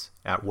Vince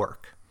at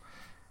work,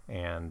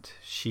 and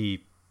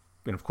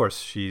of course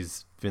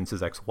she's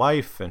Vince's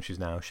ex-wife, and she's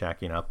now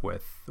shacking up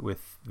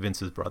with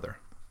Vince's brother.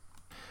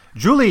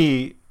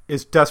 Julie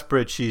is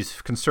desperate.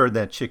 She's concerned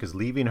that Chick is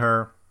leaving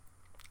her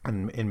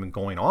and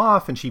going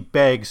off, and she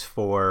begs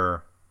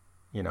for,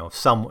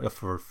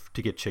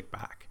 to get Chick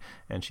back,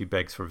 and she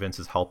begs for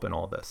Vince's help in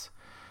all this.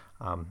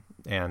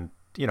 And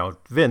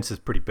Vince is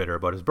pretty bitter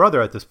about his brother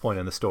at this point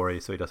in the story,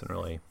 so he doesn't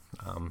really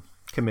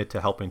commit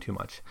to helping too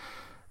much.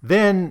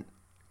 Then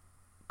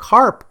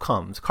Karp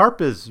comes.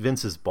 Karp is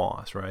Vince's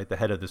boss, right? The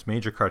head of this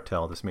major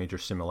cartel, this major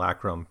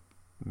simulacrum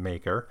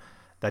maker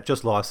that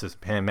just lost this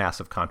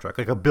massive contract,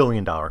 like $1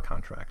 billion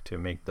contract to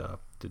make the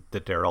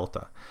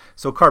Daralta.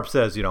 So Karp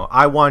says,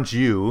 I want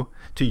you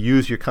to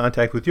use your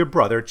contact with your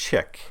brother,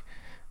 Chick,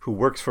 who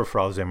works for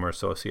Frau Zimmer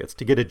Associates,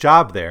 to get a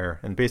job there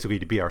and basically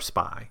to be our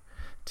spy,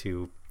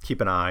 to keep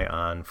an eye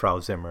on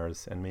Frau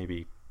Zimmer's and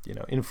maybe,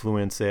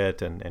 influence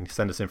it and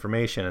send us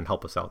information and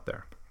help us out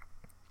there.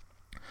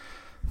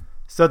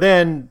 So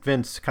then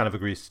Vince kind of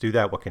agrees to do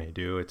that. What can he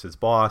do? It's his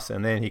boss.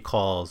 And then he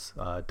calls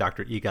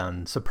Dr.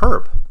 Egon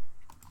Superb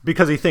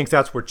because he thinks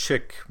that's where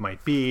Chick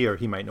might be, or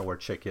he might know where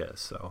Chick is.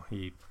 So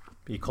he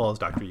calls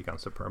Dr. Egon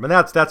Superb. And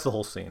that's the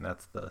whole scene.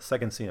 That's the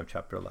second scene of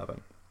chapter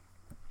 11.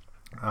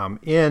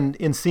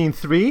 In scene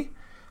 3,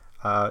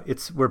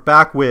 we're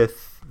back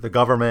with the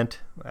government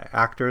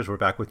actors. We're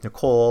back with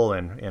Nicole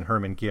and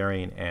Herman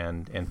Goering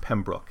and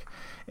Pembroke.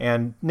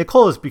 And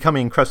Nicole is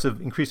becoming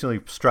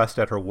increasingly stressed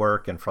at her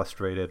work and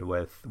frustrated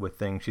with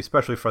things. She's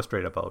especially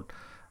frustrated about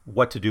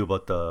what to do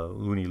about the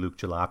Looney Luke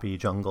Jalopy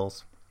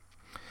jungles.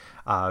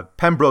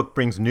 Pembroke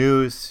brings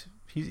news.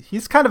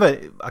 He's kind of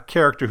a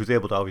character who's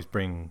able to always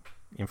bring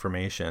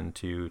information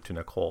to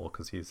Nicole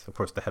because he's, of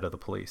course, the head of the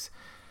police.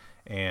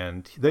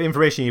 And the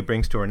information he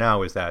brings to her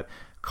now is that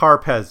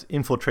Karp has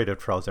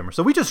infiltrated Frau Zimmer.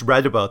 So we just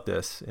read about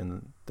this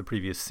in the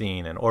previous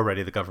scene, and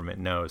already the government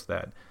knows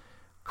that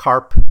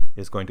Karp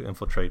is going to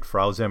infiltrate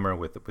Frau Zimmer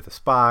with a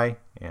spy,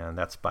 and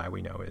that spy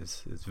we know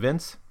is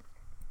Vince.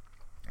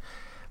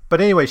 But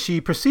anyway,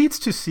 she proceeds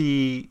to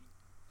see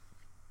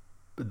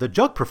the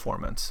jug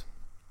performance.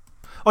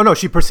 Oh no,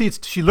 she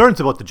learns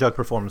about the jug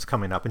performance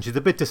coming up, and she's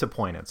a bit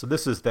disappointed. So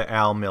this is the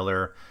Al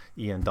Miller,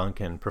 Ian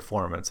Duncan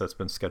performance that's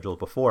been scheduled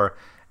before,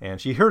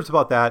 and she hears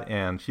about that,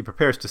 and she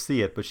prepares to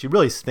see it, but she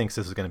really thinks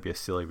this is going to be a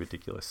silly,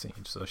 ridiculous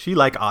scene. So she,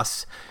 like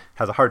us,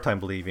 has a hard time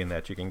believing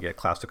that you can get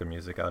classical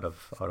music out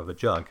of a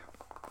jug.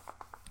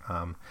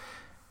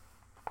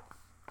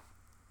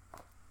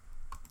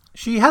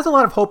 She has a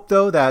lot of hope,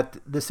 though, that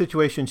the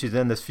situation she's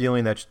in, this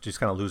feeling that she's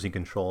kind of losing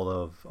control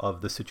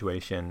of the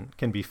situation,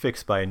 can be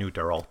fixed by a new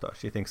Daralta.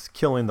 She thinks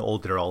killing the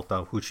old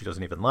Daralta, who she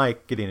doesn't even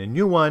like, getting a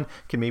new one,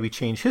 can maybe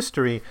change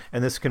history,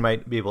 and this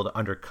might be able to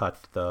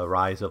undercut the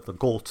rise of the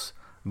Goltz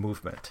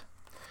movement.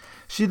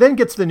 She then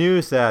gets the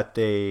news that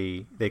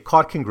they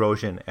caught King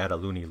Grosjean at a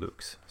Looney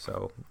Luke's.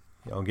 So,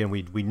 again,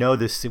 we know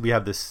this.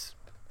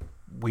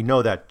 We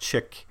know that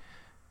Chick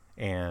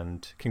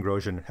and King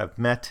Grosjean have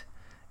met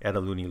at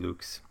a Looney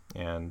Luke's.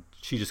 And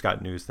she just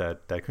got news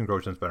that King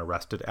Grosjean's been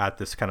arrested at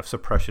this kind of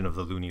suppression of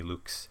the Looney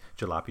Luke's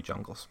jalopy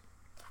jungles.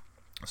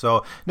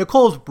 So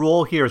Nicole's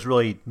role here is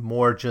really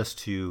more just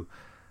to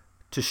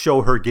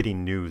show her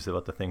getting news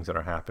about the things that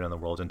are happening in the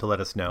world and to let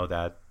us know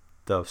that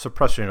the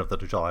suppression of the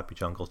jalopy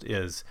jungles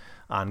is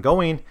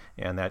ongoing,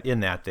 and that in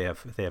that they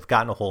have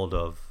gotten a hold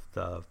of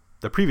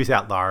the previous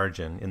at-large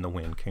and in the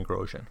wind, King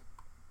Grosjean.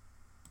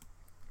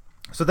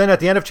 So then at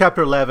the end of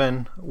chapter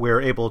 11,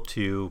 we're able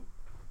to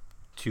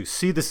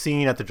see the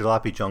scene at the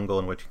jalopy jungle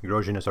in which King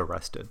Grosjean is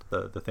arrested,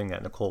 the thing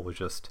that Nicole was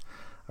just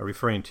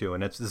referring to.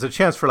 And it's a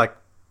chance for like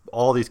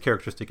all these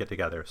characters to get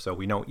together. So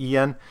we know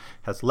Ian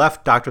has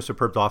left Dr.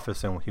 Superb's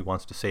office and he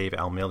wants to save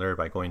Al Miller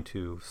by going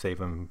to save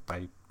him,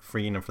 by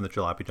freeing him from the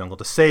jalopy jungle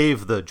to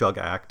save the Jug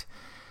Act.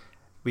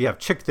 We have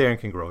Chick there and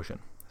King Grosjean.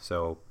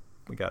 So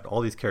we got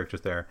all these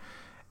characters there.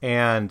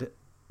 And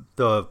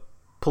the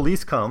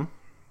police come.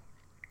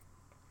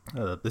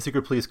 The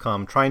secret police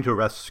come trying to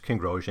arrest King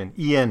Grosjean.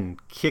 Ian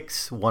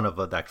kicks one of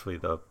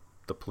the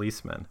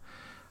policemen.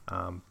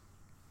 And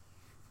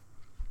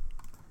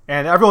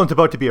everyone's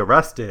about to be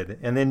arrested.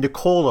 And then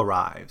Nicole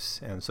arrives.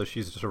 And so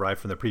she's just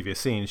arrived from the previous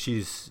scene.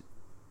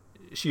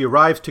 She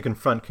arrives to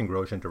confront King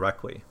Grosjean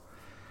directly.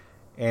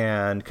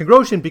 And King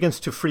Grosjean begins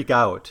to freak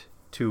out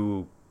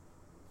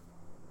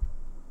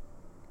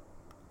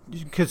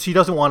because she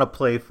doesn't want to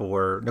play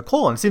for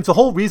Nicole. And it seems the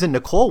whole reason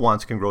Nicole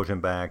wants King Grosjean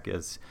back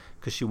is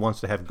because she wants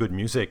to have good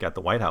music at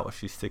the White House.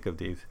 She's sick of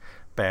these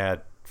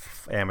bad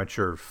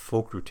amateur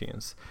folk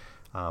routines.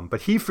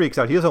 But he freaks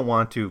out. He doesn't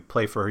want to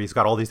play for her. He's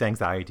got all these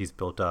anxieties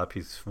built up.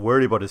 He's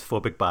worried about his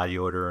phobic body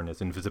odor and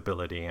his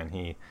invisibility. And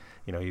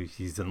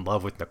he's in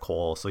love with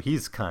Nicole. So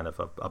he's kind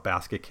of a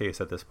basket case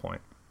at this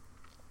point.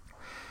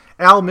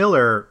 Al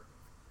Miller,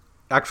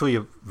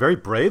 actually very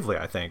bravely,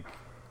 I think,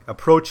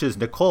 approaches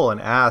Nicole and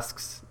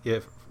asks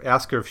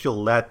her if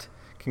she'll let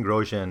King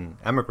Grosjean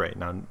emigrate.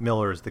 Now,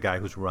 Miller is the guy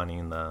who's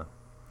running the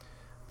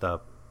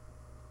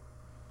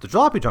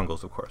jalopy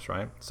jungles, of course,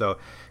 right? So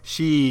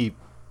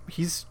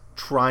he's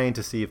trying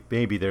to see if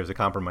maybe there's a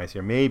compromise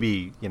here.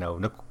 Maybe, King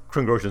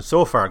Grosjean's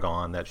so far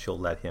gone that she'll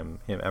let him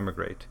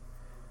emigrate.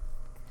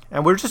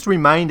 And we're just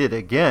reminded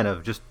again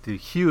of just the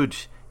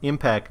huge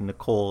impact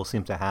Nicole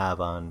seems to have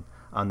on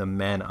the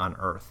men on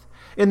Earth.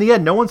 In the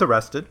end, no one's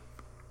arrested.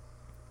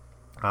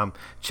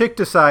 Chick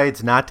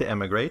decides not to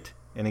emigrate.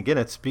 And again,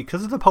 it's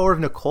because of the power of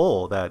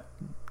Nicole that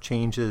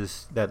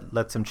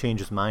lets him change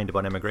his mind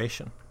about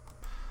immigration.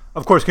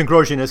 Of course, King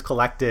Grosjean is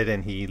collected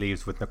and he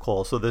leaves with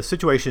Nicole. So the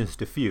situation is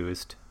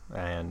diffused.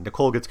 And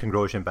Nicole gets King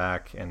Grosjean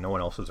back and no one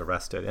else is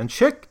arrested. And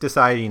Chick,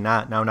 deciding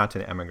not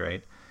to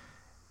emigrate,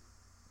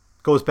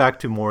 goes back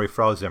to Maury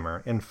Frau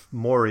Zimmer. And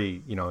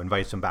Maury,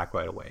 invites him back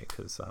right away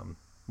because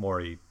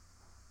Maury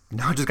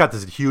now just got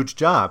this huge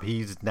job.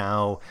 He's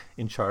now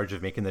in charge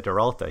of making the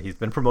Daralta. He's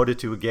been promoted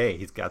to a gay.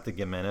 He's got the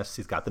Gimenez.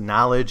 He's got the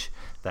knowledge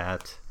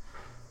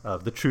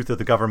of the truth of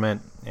the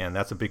government, and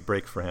that's a big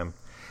break for him.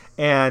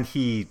 And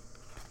he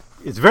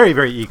is very,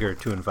 very eager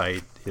to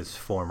invite his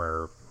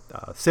former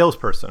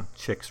salesperson,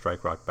 Chick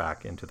Strike-Rock,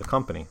 back into the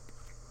company.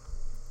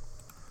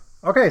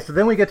 Okay, so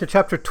then we get to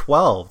chapter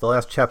 12, the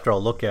last chapter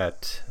I'll look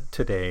at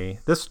today.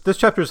 This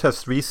chapter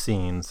has 3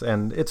 scenes,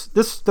 and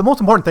the most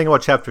important thing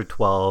about chapter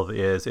 12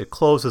 is it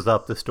closes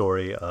up the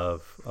story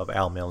of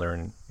Al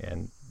Miller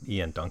and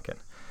Ian Duncan.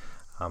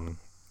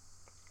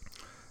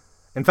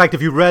 In fact,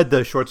 if you read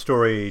the short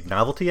story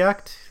Novelty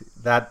Act,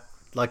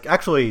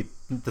 actually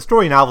the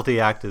story Novelty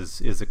Act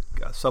is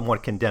a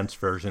somewhat condensed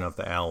version of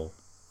the Al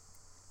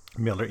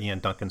Miller Ian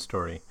Duncan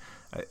story.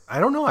 I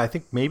don't know. I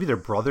think maybe they're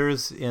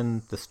brothers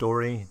in the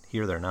story.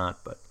 Here they're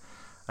not, but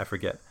I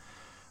forget.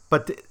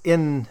 But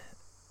the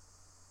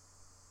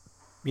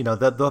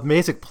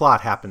basic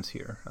plot happens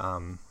here,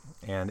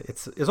 and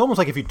it's almost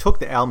like if you took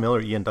the Al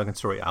Miller Ian Duncan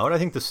story out, I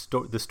think this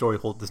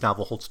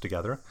novel holds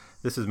together.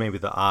 This is maybe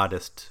the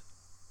oddest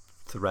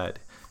thread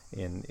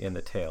in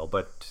the tale,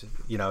 but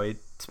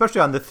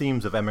especially on the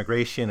themes of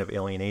emigration, of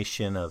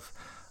alienation, of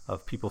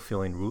people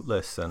feeling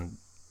rootless and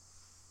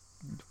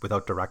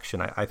without direction.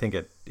 I think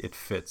it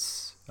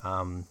fits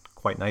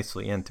quite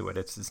nicely into it.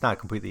 It's not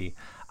completely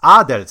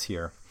odd that it's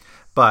here.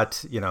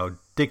 But,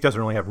 Dick doesn't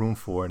really have room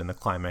for it in the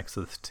climax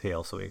of the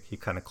tale, so he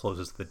kind of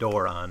closes the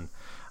door on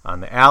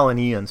the Al and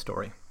Ian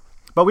story.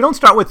 But we don't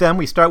start with them.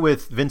 We start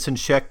with Vince and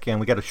Chick,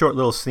 and we get a short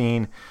little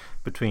scene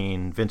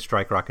between Vince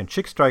Strike-Rock and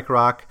Chick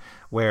Strike-Rock,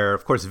 where,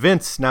 of course,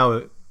 Vince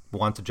now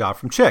wants a job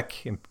from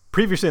Chick. And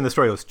previously in the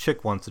story, it was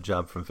Chick wants a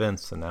job from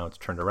Vince, and now it's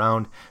turned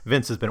around.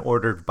 Vince has been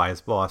ordered by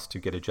his boss to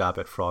get a job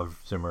at Frau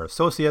Zimmer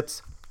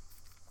Associates.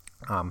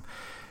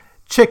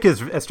 Chick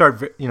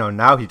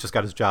now he just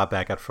got his job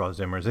back at Frau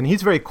Zimmer's, and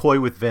he's very coy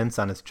with Vince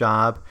on his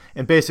job.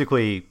 And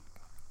basically,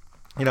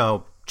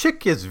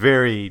 Chick is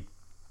very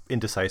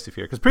indecisive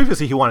here because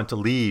previously he wanted to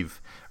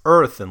leave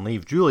Earth and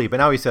leave Julie, but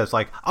now he says,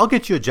 like, I'll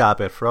get you a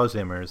job at Frau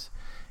Zimmer's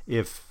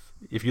if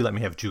you let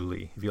me have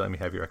Julie, if you let me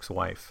have your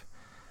ex-wife.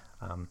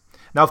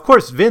 Now, of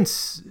course,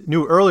 Vince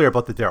knew earlier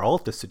about the Der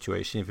Alte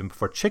situation even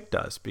before Chick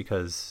does,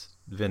 because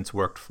Vince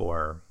worked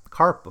for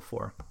Karp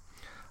before.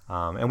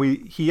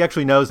 And he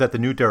actually knows that the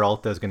new Der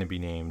Alte is going to be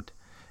named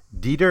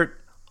Diedert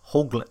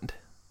Hoagland.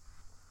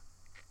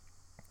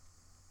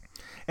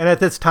 And at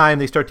this time,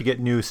 they start to get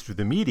news through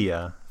the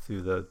media,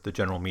 through the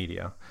general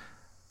media,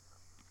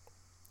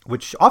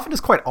 which often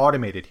is quite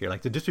automated here.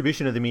 Like the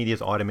distribution of the media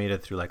is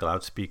automated through like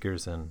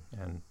loudspeakers and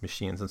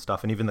machines and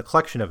stuff. And even the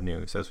collection of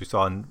news, as we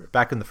saw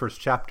back in the first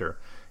chapter,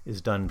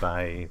 is done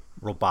by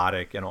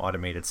robotic and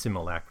automated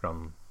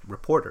simulacrum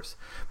reporters.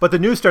 But the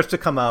news starts to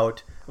come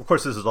out. Of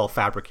course, this is all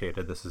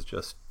fabricated. This is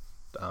just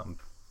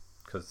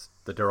because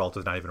the Der Alte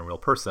is not even a real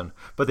person.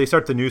 But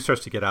the news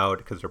starts to get out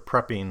because they're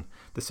prepping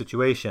the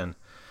situation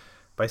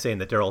by saying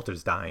that Der Alte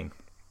is dying.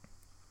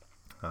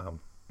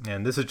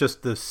 And this is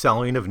just the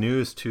selling of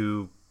news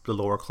to the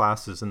lower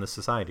classes in the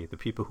society. The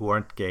people who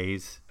aren't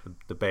gays,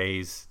 the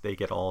bays, they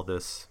get all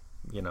this,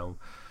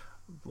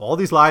 all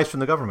these lies from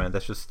the government.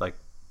 That's just like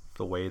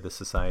the way the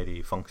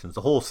society functions.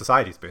 The whole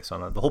society is based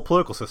on it. The whole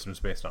political system is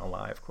based on a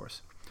lie, of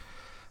course.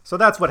 So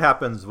that's what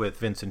happens with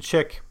Vince and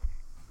Chick.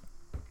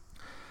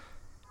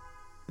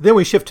 Then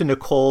we shift to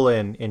Nicole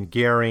and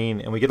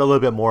Goering, and we get a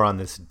little bit more on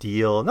this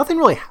deal. Nothing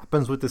really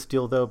happens with this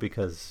deal, though,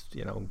 because,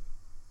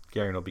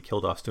 Goering will be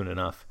killed off soon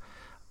enough.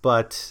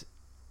 But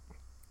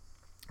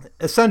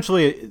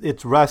essentially,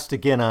 it's rests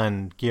again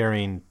on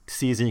Goering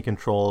seizing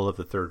control of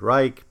the Third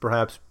Reich,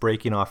 perhaps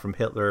breaking off from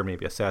Hitler,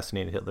 maybe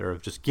assassinating Hitler,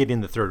 of just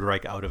getting the Third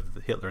Reich out of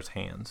Hitler's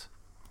hands.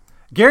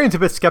 Goering's a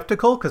bit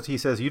skeptical because he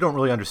says you don't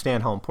really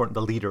understand how important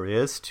the leader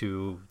is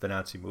to the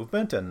Nazi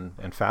movement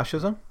and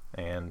fascism.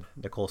 And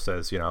Nicole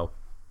says, you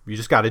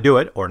just got to do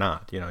it or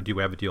not. Do you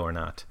have a deal or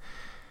not?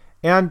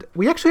 And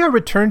we actually have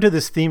returned to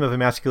this theme of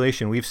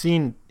emasculation. We've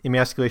seen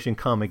emasculation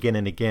come again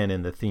and again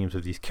in the themes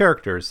of these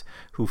characters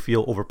who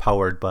feel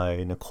overpowered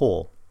by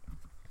Nicole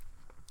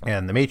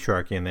and the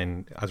matriarchy, and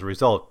then as a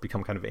result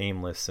become kind of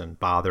aimless and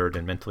bothered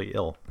and mentally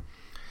ill.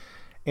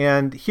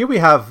 And here we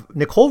have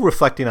Nicole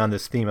reflecting on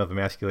this theme of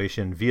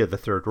emasculation via the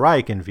Third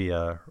Reich and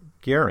via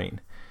Goering.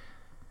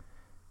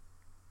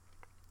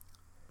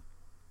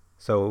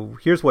 So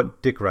here's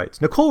what Dick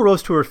writes. Nicole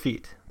rose to her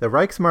feet. The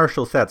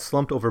Reichsmarshal sat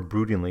slumped over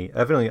broodingly,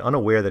 evidently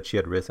unaware that she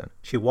had risen.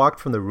 She walked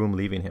from the room,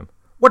 leaving him.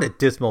 What a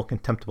dismal,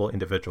 contemptible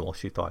individual,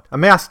 she thought,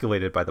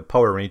 emasculated by the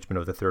power arrangement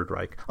of the Third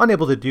Reich,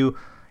 unable to do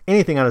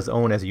anything on his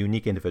own as a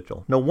unique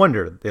individual. No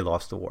wonder they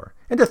lost the war.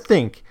 And to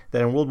think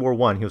that in World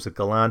War I he was a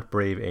gallant,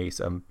 brave ace,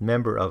 a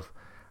member of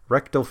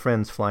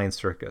Rechdolfren's Flying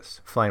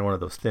Circus, flying one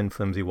of those thin,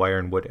 flimsy wire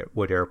and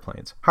wood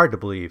airplanes. Hard to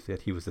believe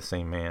that he was the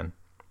same man.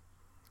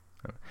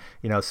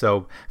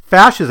 So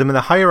fascism and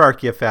the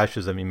hierarchy of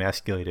fascism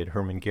emasculated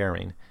Hermann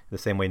Goering the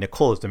same way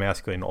Nicole is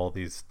emasculating all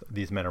these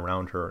men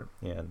around her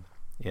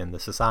in the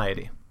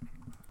society.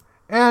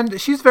 And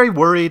she's very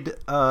worried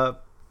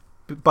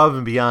above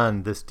and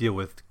beyond this deal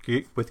with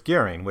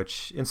Goering,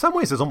 which in some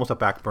ways is almost a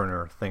back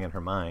burner thing in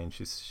her mind.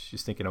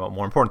 She's thinking about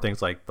more important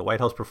things like the White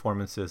House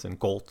performances and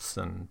Goltz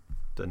and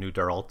the new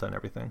Der Alte and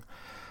everything.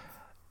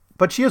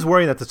 But she is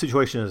worrying that the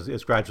situation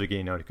is gradually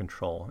getting out of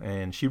control,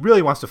 and she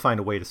really wants to find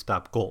a way to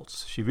stop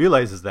Goltz. She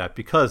realizes that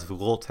because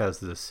Goltz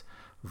has this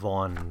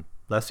von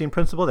Lessing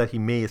principle that he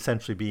may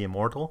essentially be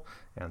immortal,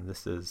 and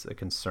this is a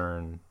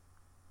concern.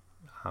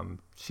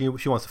 She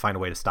wants to find a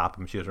way to stop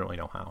him. She doesn't really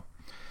know how.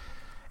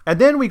 And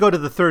then we go to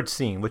the third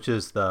scene, which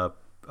is a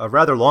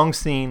rather long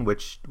scene,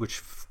 which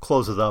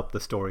closes up the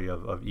story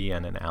of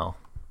Ian and Al.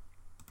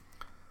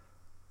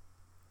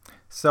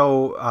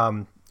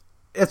 So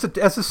as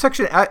the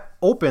section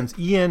opens,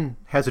 Ian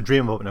has a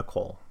dream about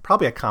Nicole.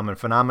 Probably a common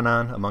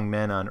phenomenon among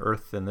men on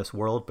Earth in this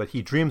world, but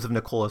he dreams of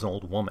Nicole as an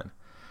old woman.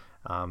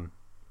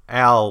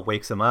 Al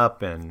wakes him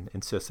up and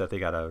insists that they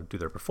got to do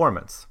their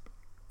performance.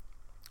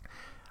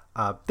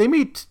 They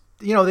meet,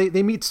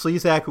 they meet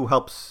Slezak, who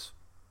helps,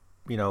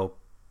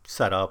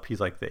 set up. He's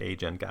like the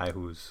agent guy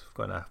who's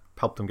going to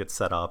help them get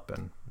set up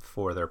and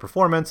for their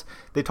performance.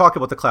 They talk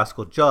about the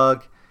classical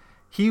jug.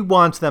 He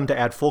wants them to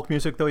add folk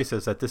music, though. He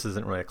says that this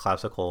isn't really a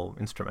classical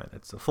instrument.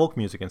 It's a folk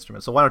music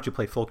instrument. So why don't you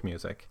play folk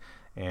music?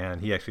 And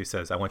he actually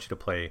says, I want you to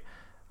play,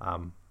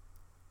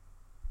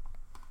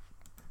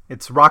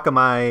 it's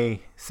Rock-A-My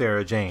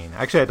Sarah Jane.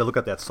 Actually, I had to look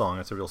up that song.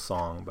 It's a real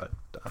song, but,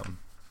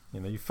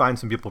 you find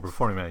some people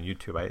performing it on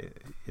YouTube.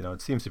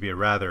 It seems to be a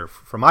rather,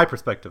 from my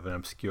perspective, an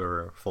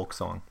obscure folk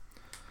song.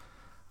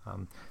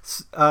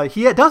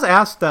 He does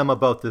ask them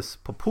about this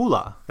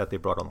popula that they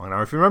brought along.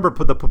 Now, if you remember,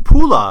 the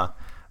popula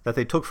that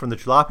they took from the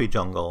Jalopy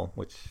jungle,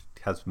 which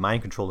has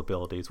mind control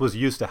abilities, was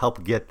used to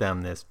help get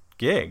them this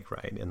gig,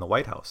 right, in the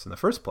White House in the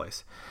first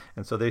place.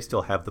 And so they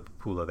still have the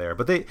popula there.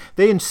 But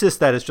they insist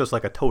that it's just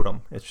like a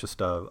totem. It's just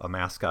a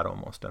mascot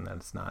almost, and that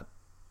it's not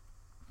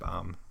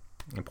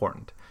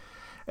important.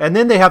 And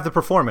then they have the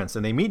performance,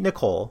 and they meet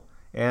Nicole,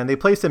 and they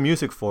play some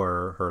music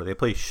for her. They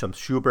play some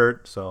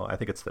Schubert, so I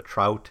think it's the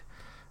Trout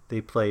they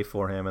play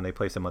for him, and they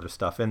play some other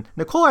stuff. And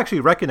Nicole actually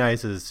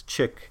recognizes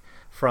Chick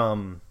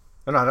from,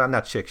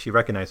 not Chick, she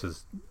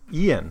recognizes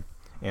Ian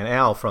and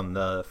Al from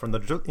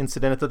the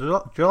incident at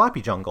the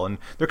Jalopy Jungle, and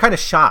they're kind of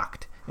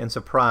shocked and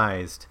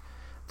surprised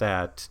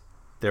that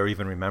they're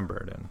even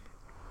remembered.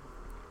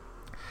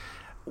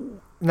 And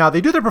now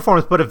they do their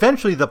performance, but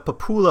eventually the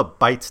Papula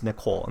bites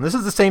Nicole, and this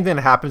is the same thing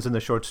that happens in the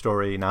short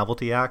story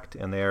Novelty Act.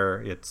 And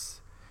there, it's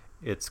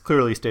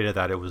clearly stated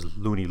that it was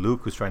Looney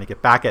Luke who's trying to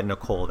get back at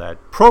Nicole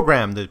that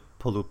programmed the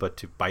Paloopa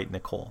to bite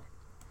Nicole.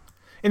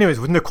 Anyways,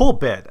 with Nicole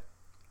bit,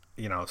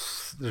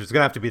 there's going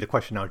to have to be the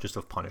question now just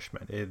of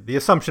punishment. The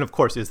assumption, of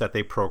course, is that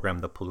they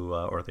programmed the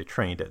Paloola, or they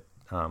trained it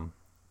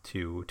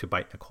to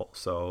bite Nicole.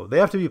 So they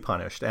have to be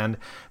punished, and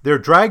they're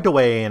dragged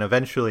away, and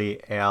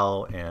eventually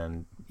Al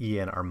and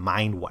Ian are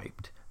mind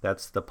wiped.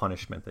 That's the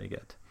punishment they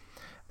get.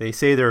 They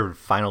say their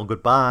final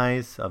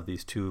goodbyes of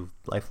these two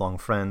lifelong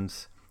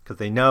friends, because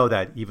they know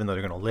that even though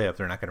they're going to live,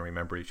 they're not going to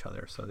remember each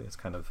other. So it's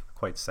kind of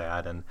quite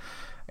sad, and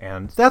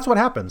that's what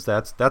happens.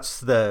 That's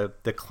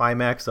the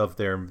climax of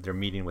their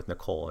meeting with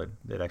Nicole.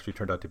 It actually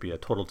turned out to be a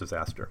total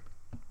disaster.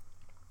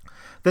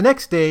 The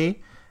next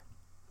day,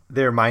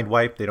 they're mind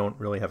wiped. They don't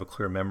really have a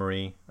clear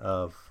memory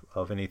of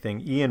anything.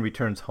 Ian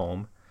returns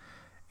home,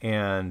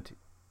 and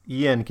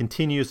Ian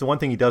continues. The one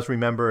thing he does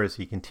remember is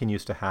he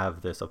continues to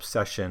have this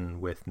obsession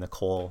with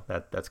Nicole.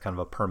 That's kind of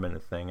a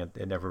permanent thing.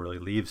 It never really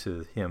leaves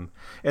him.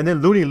 And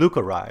then Looney Luke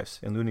arrives.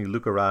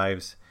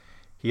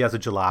 He has a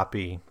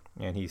jalopy,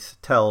 and he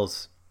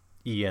tells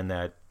Ian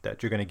that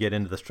you're going to get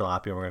into this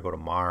jalopy and we're going to go to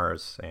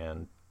Mars,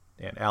 and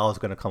Al is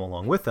going to come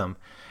along with them.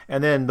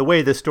 And then the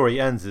way this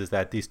story ends is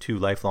that these two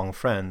lifelong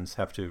friends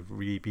have to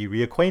be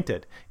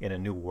reacquainted in a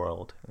new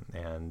world,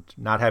 and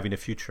not having a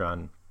future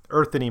on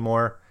Earth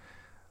anymore.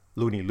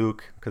 Looney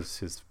Luke, because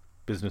his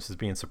business is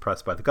being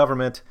suppressed by the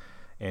government,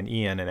 and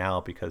Ian and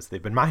Al, because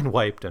they've been mind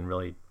wiped and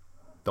really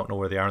don't know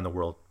where they are in the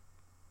world,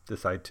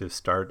 decide to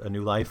start a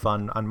new life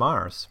on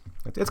Mars.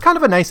 It's kind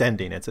of a nice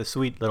ending. It's a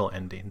sweet little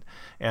ending,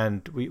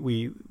 and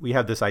we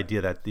have this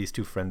idea that these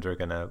two friends are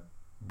going to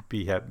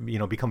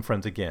become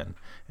friends again,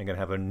 and going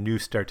to have a new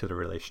start to the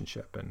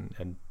relationship,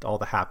 and all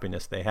the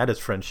happiness they had as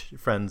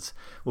friends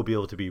will be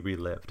able to be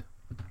relived.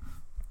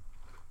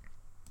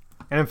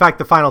 And in fact,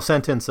 the final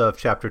sentence of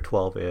chapter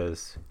 12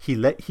 is, he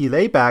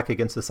lay back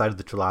against the side of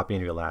the jalopy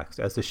and relaxed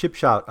as the ship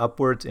shot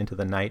upwards into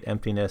the night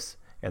emptiness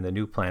and the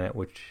new planet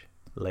which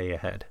lay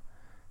ahead.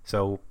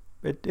 So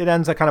it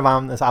ends kind of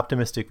on this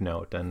optimistic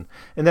note, and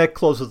that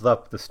closes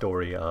up the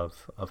story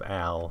of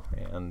Al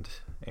and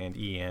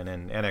Ian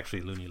and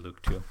actually Looney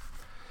Luke too.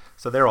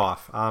 So they're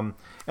off. And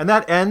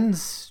that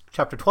ends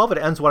chapter 12. It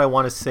ends what I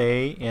want to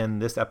say in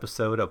this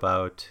episode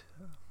about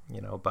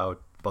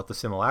the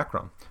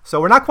simulacrum. So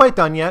we're not quite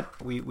done yet.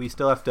 We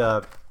still have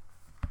to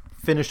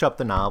finish up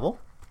the novel.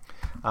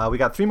 We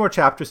got 3 more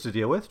chapters to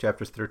deal with,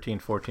 chapters 13,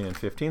 14, and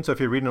 15. So if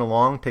you're reading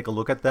along, take a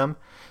look at them.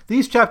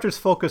 These chapters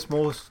focus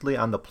mostly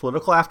on the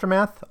political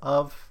aftermath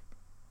of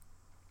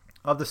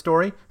the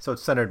story. So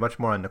it's centered much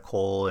more on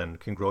Nicole and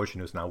Kingrosian,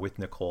 who's now with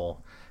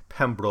Nicole,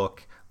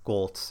 Pembroke,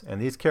 Goltz, and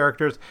these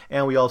characters.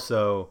 And we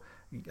also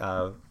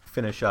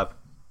finish up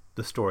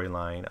the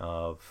storyline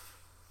of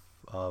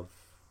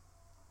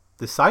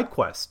the side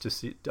quest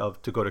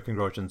to go to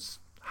Kingrosian's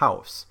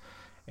house.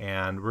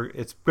 And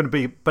everything's going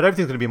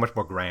to be much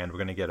more grand. We're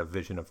going to get a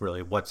vision of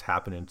really what's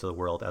happening to the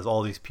world as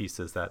all these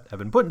pieces that have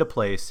been put into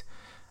place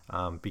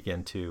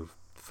begin to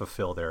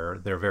fulfill their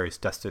various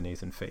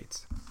destinies and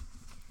fates.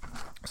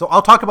 So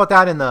I'll talk about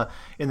that in the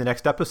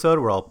next episode,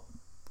 where I'll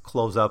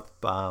close up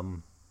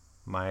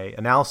my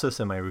analysis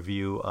and my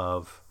review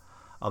of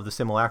the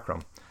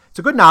Simulacrum. It's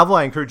a good novel.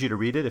 I encourage you to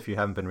read it if you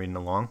haven't been reading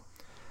along.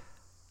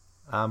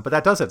 But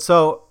that does it.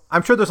 So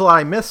I'm sure there's a lot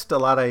I missed, a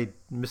lot I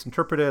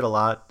misinterpreted, a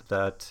lot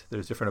that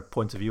there's different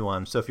points of view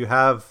on. So if you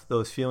have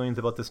those feelings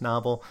about this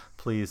novel,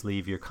 please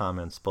leave your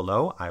comments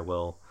below. I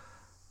will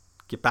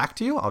get back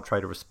to you. I'll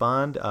try to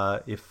respond. I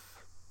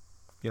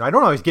don't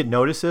always get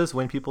notices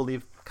when people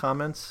leave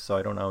comments, so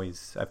I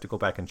have to go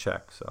back and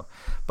check. So,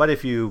 but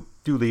if you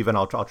do leave, and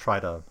I'll try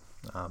to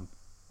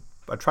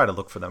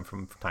look for them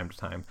from time to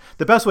time.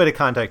 The best way to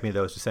contact me,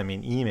 though, is to send me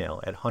an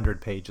email at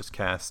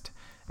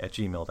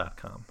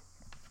 100pagescast@gmail.com.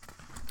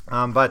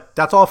 But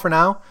that's all for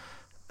now.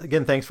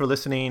 Again, thanks for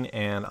listening,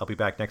 and I'll be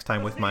back next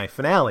time with my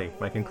finale,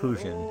 my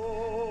conclusion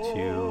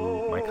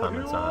to my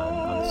comments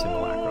on the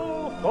Simulacrum.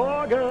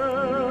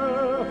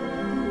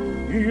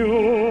 You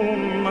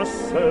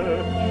must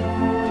search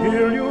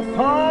till you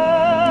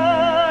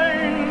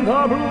find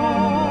the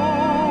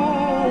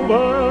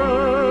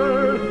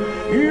bluebird.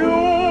 You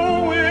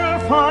will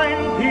find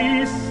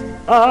peace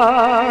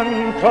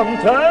and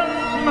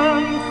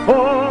contentment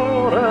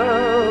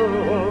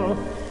forever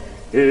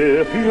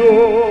if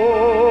you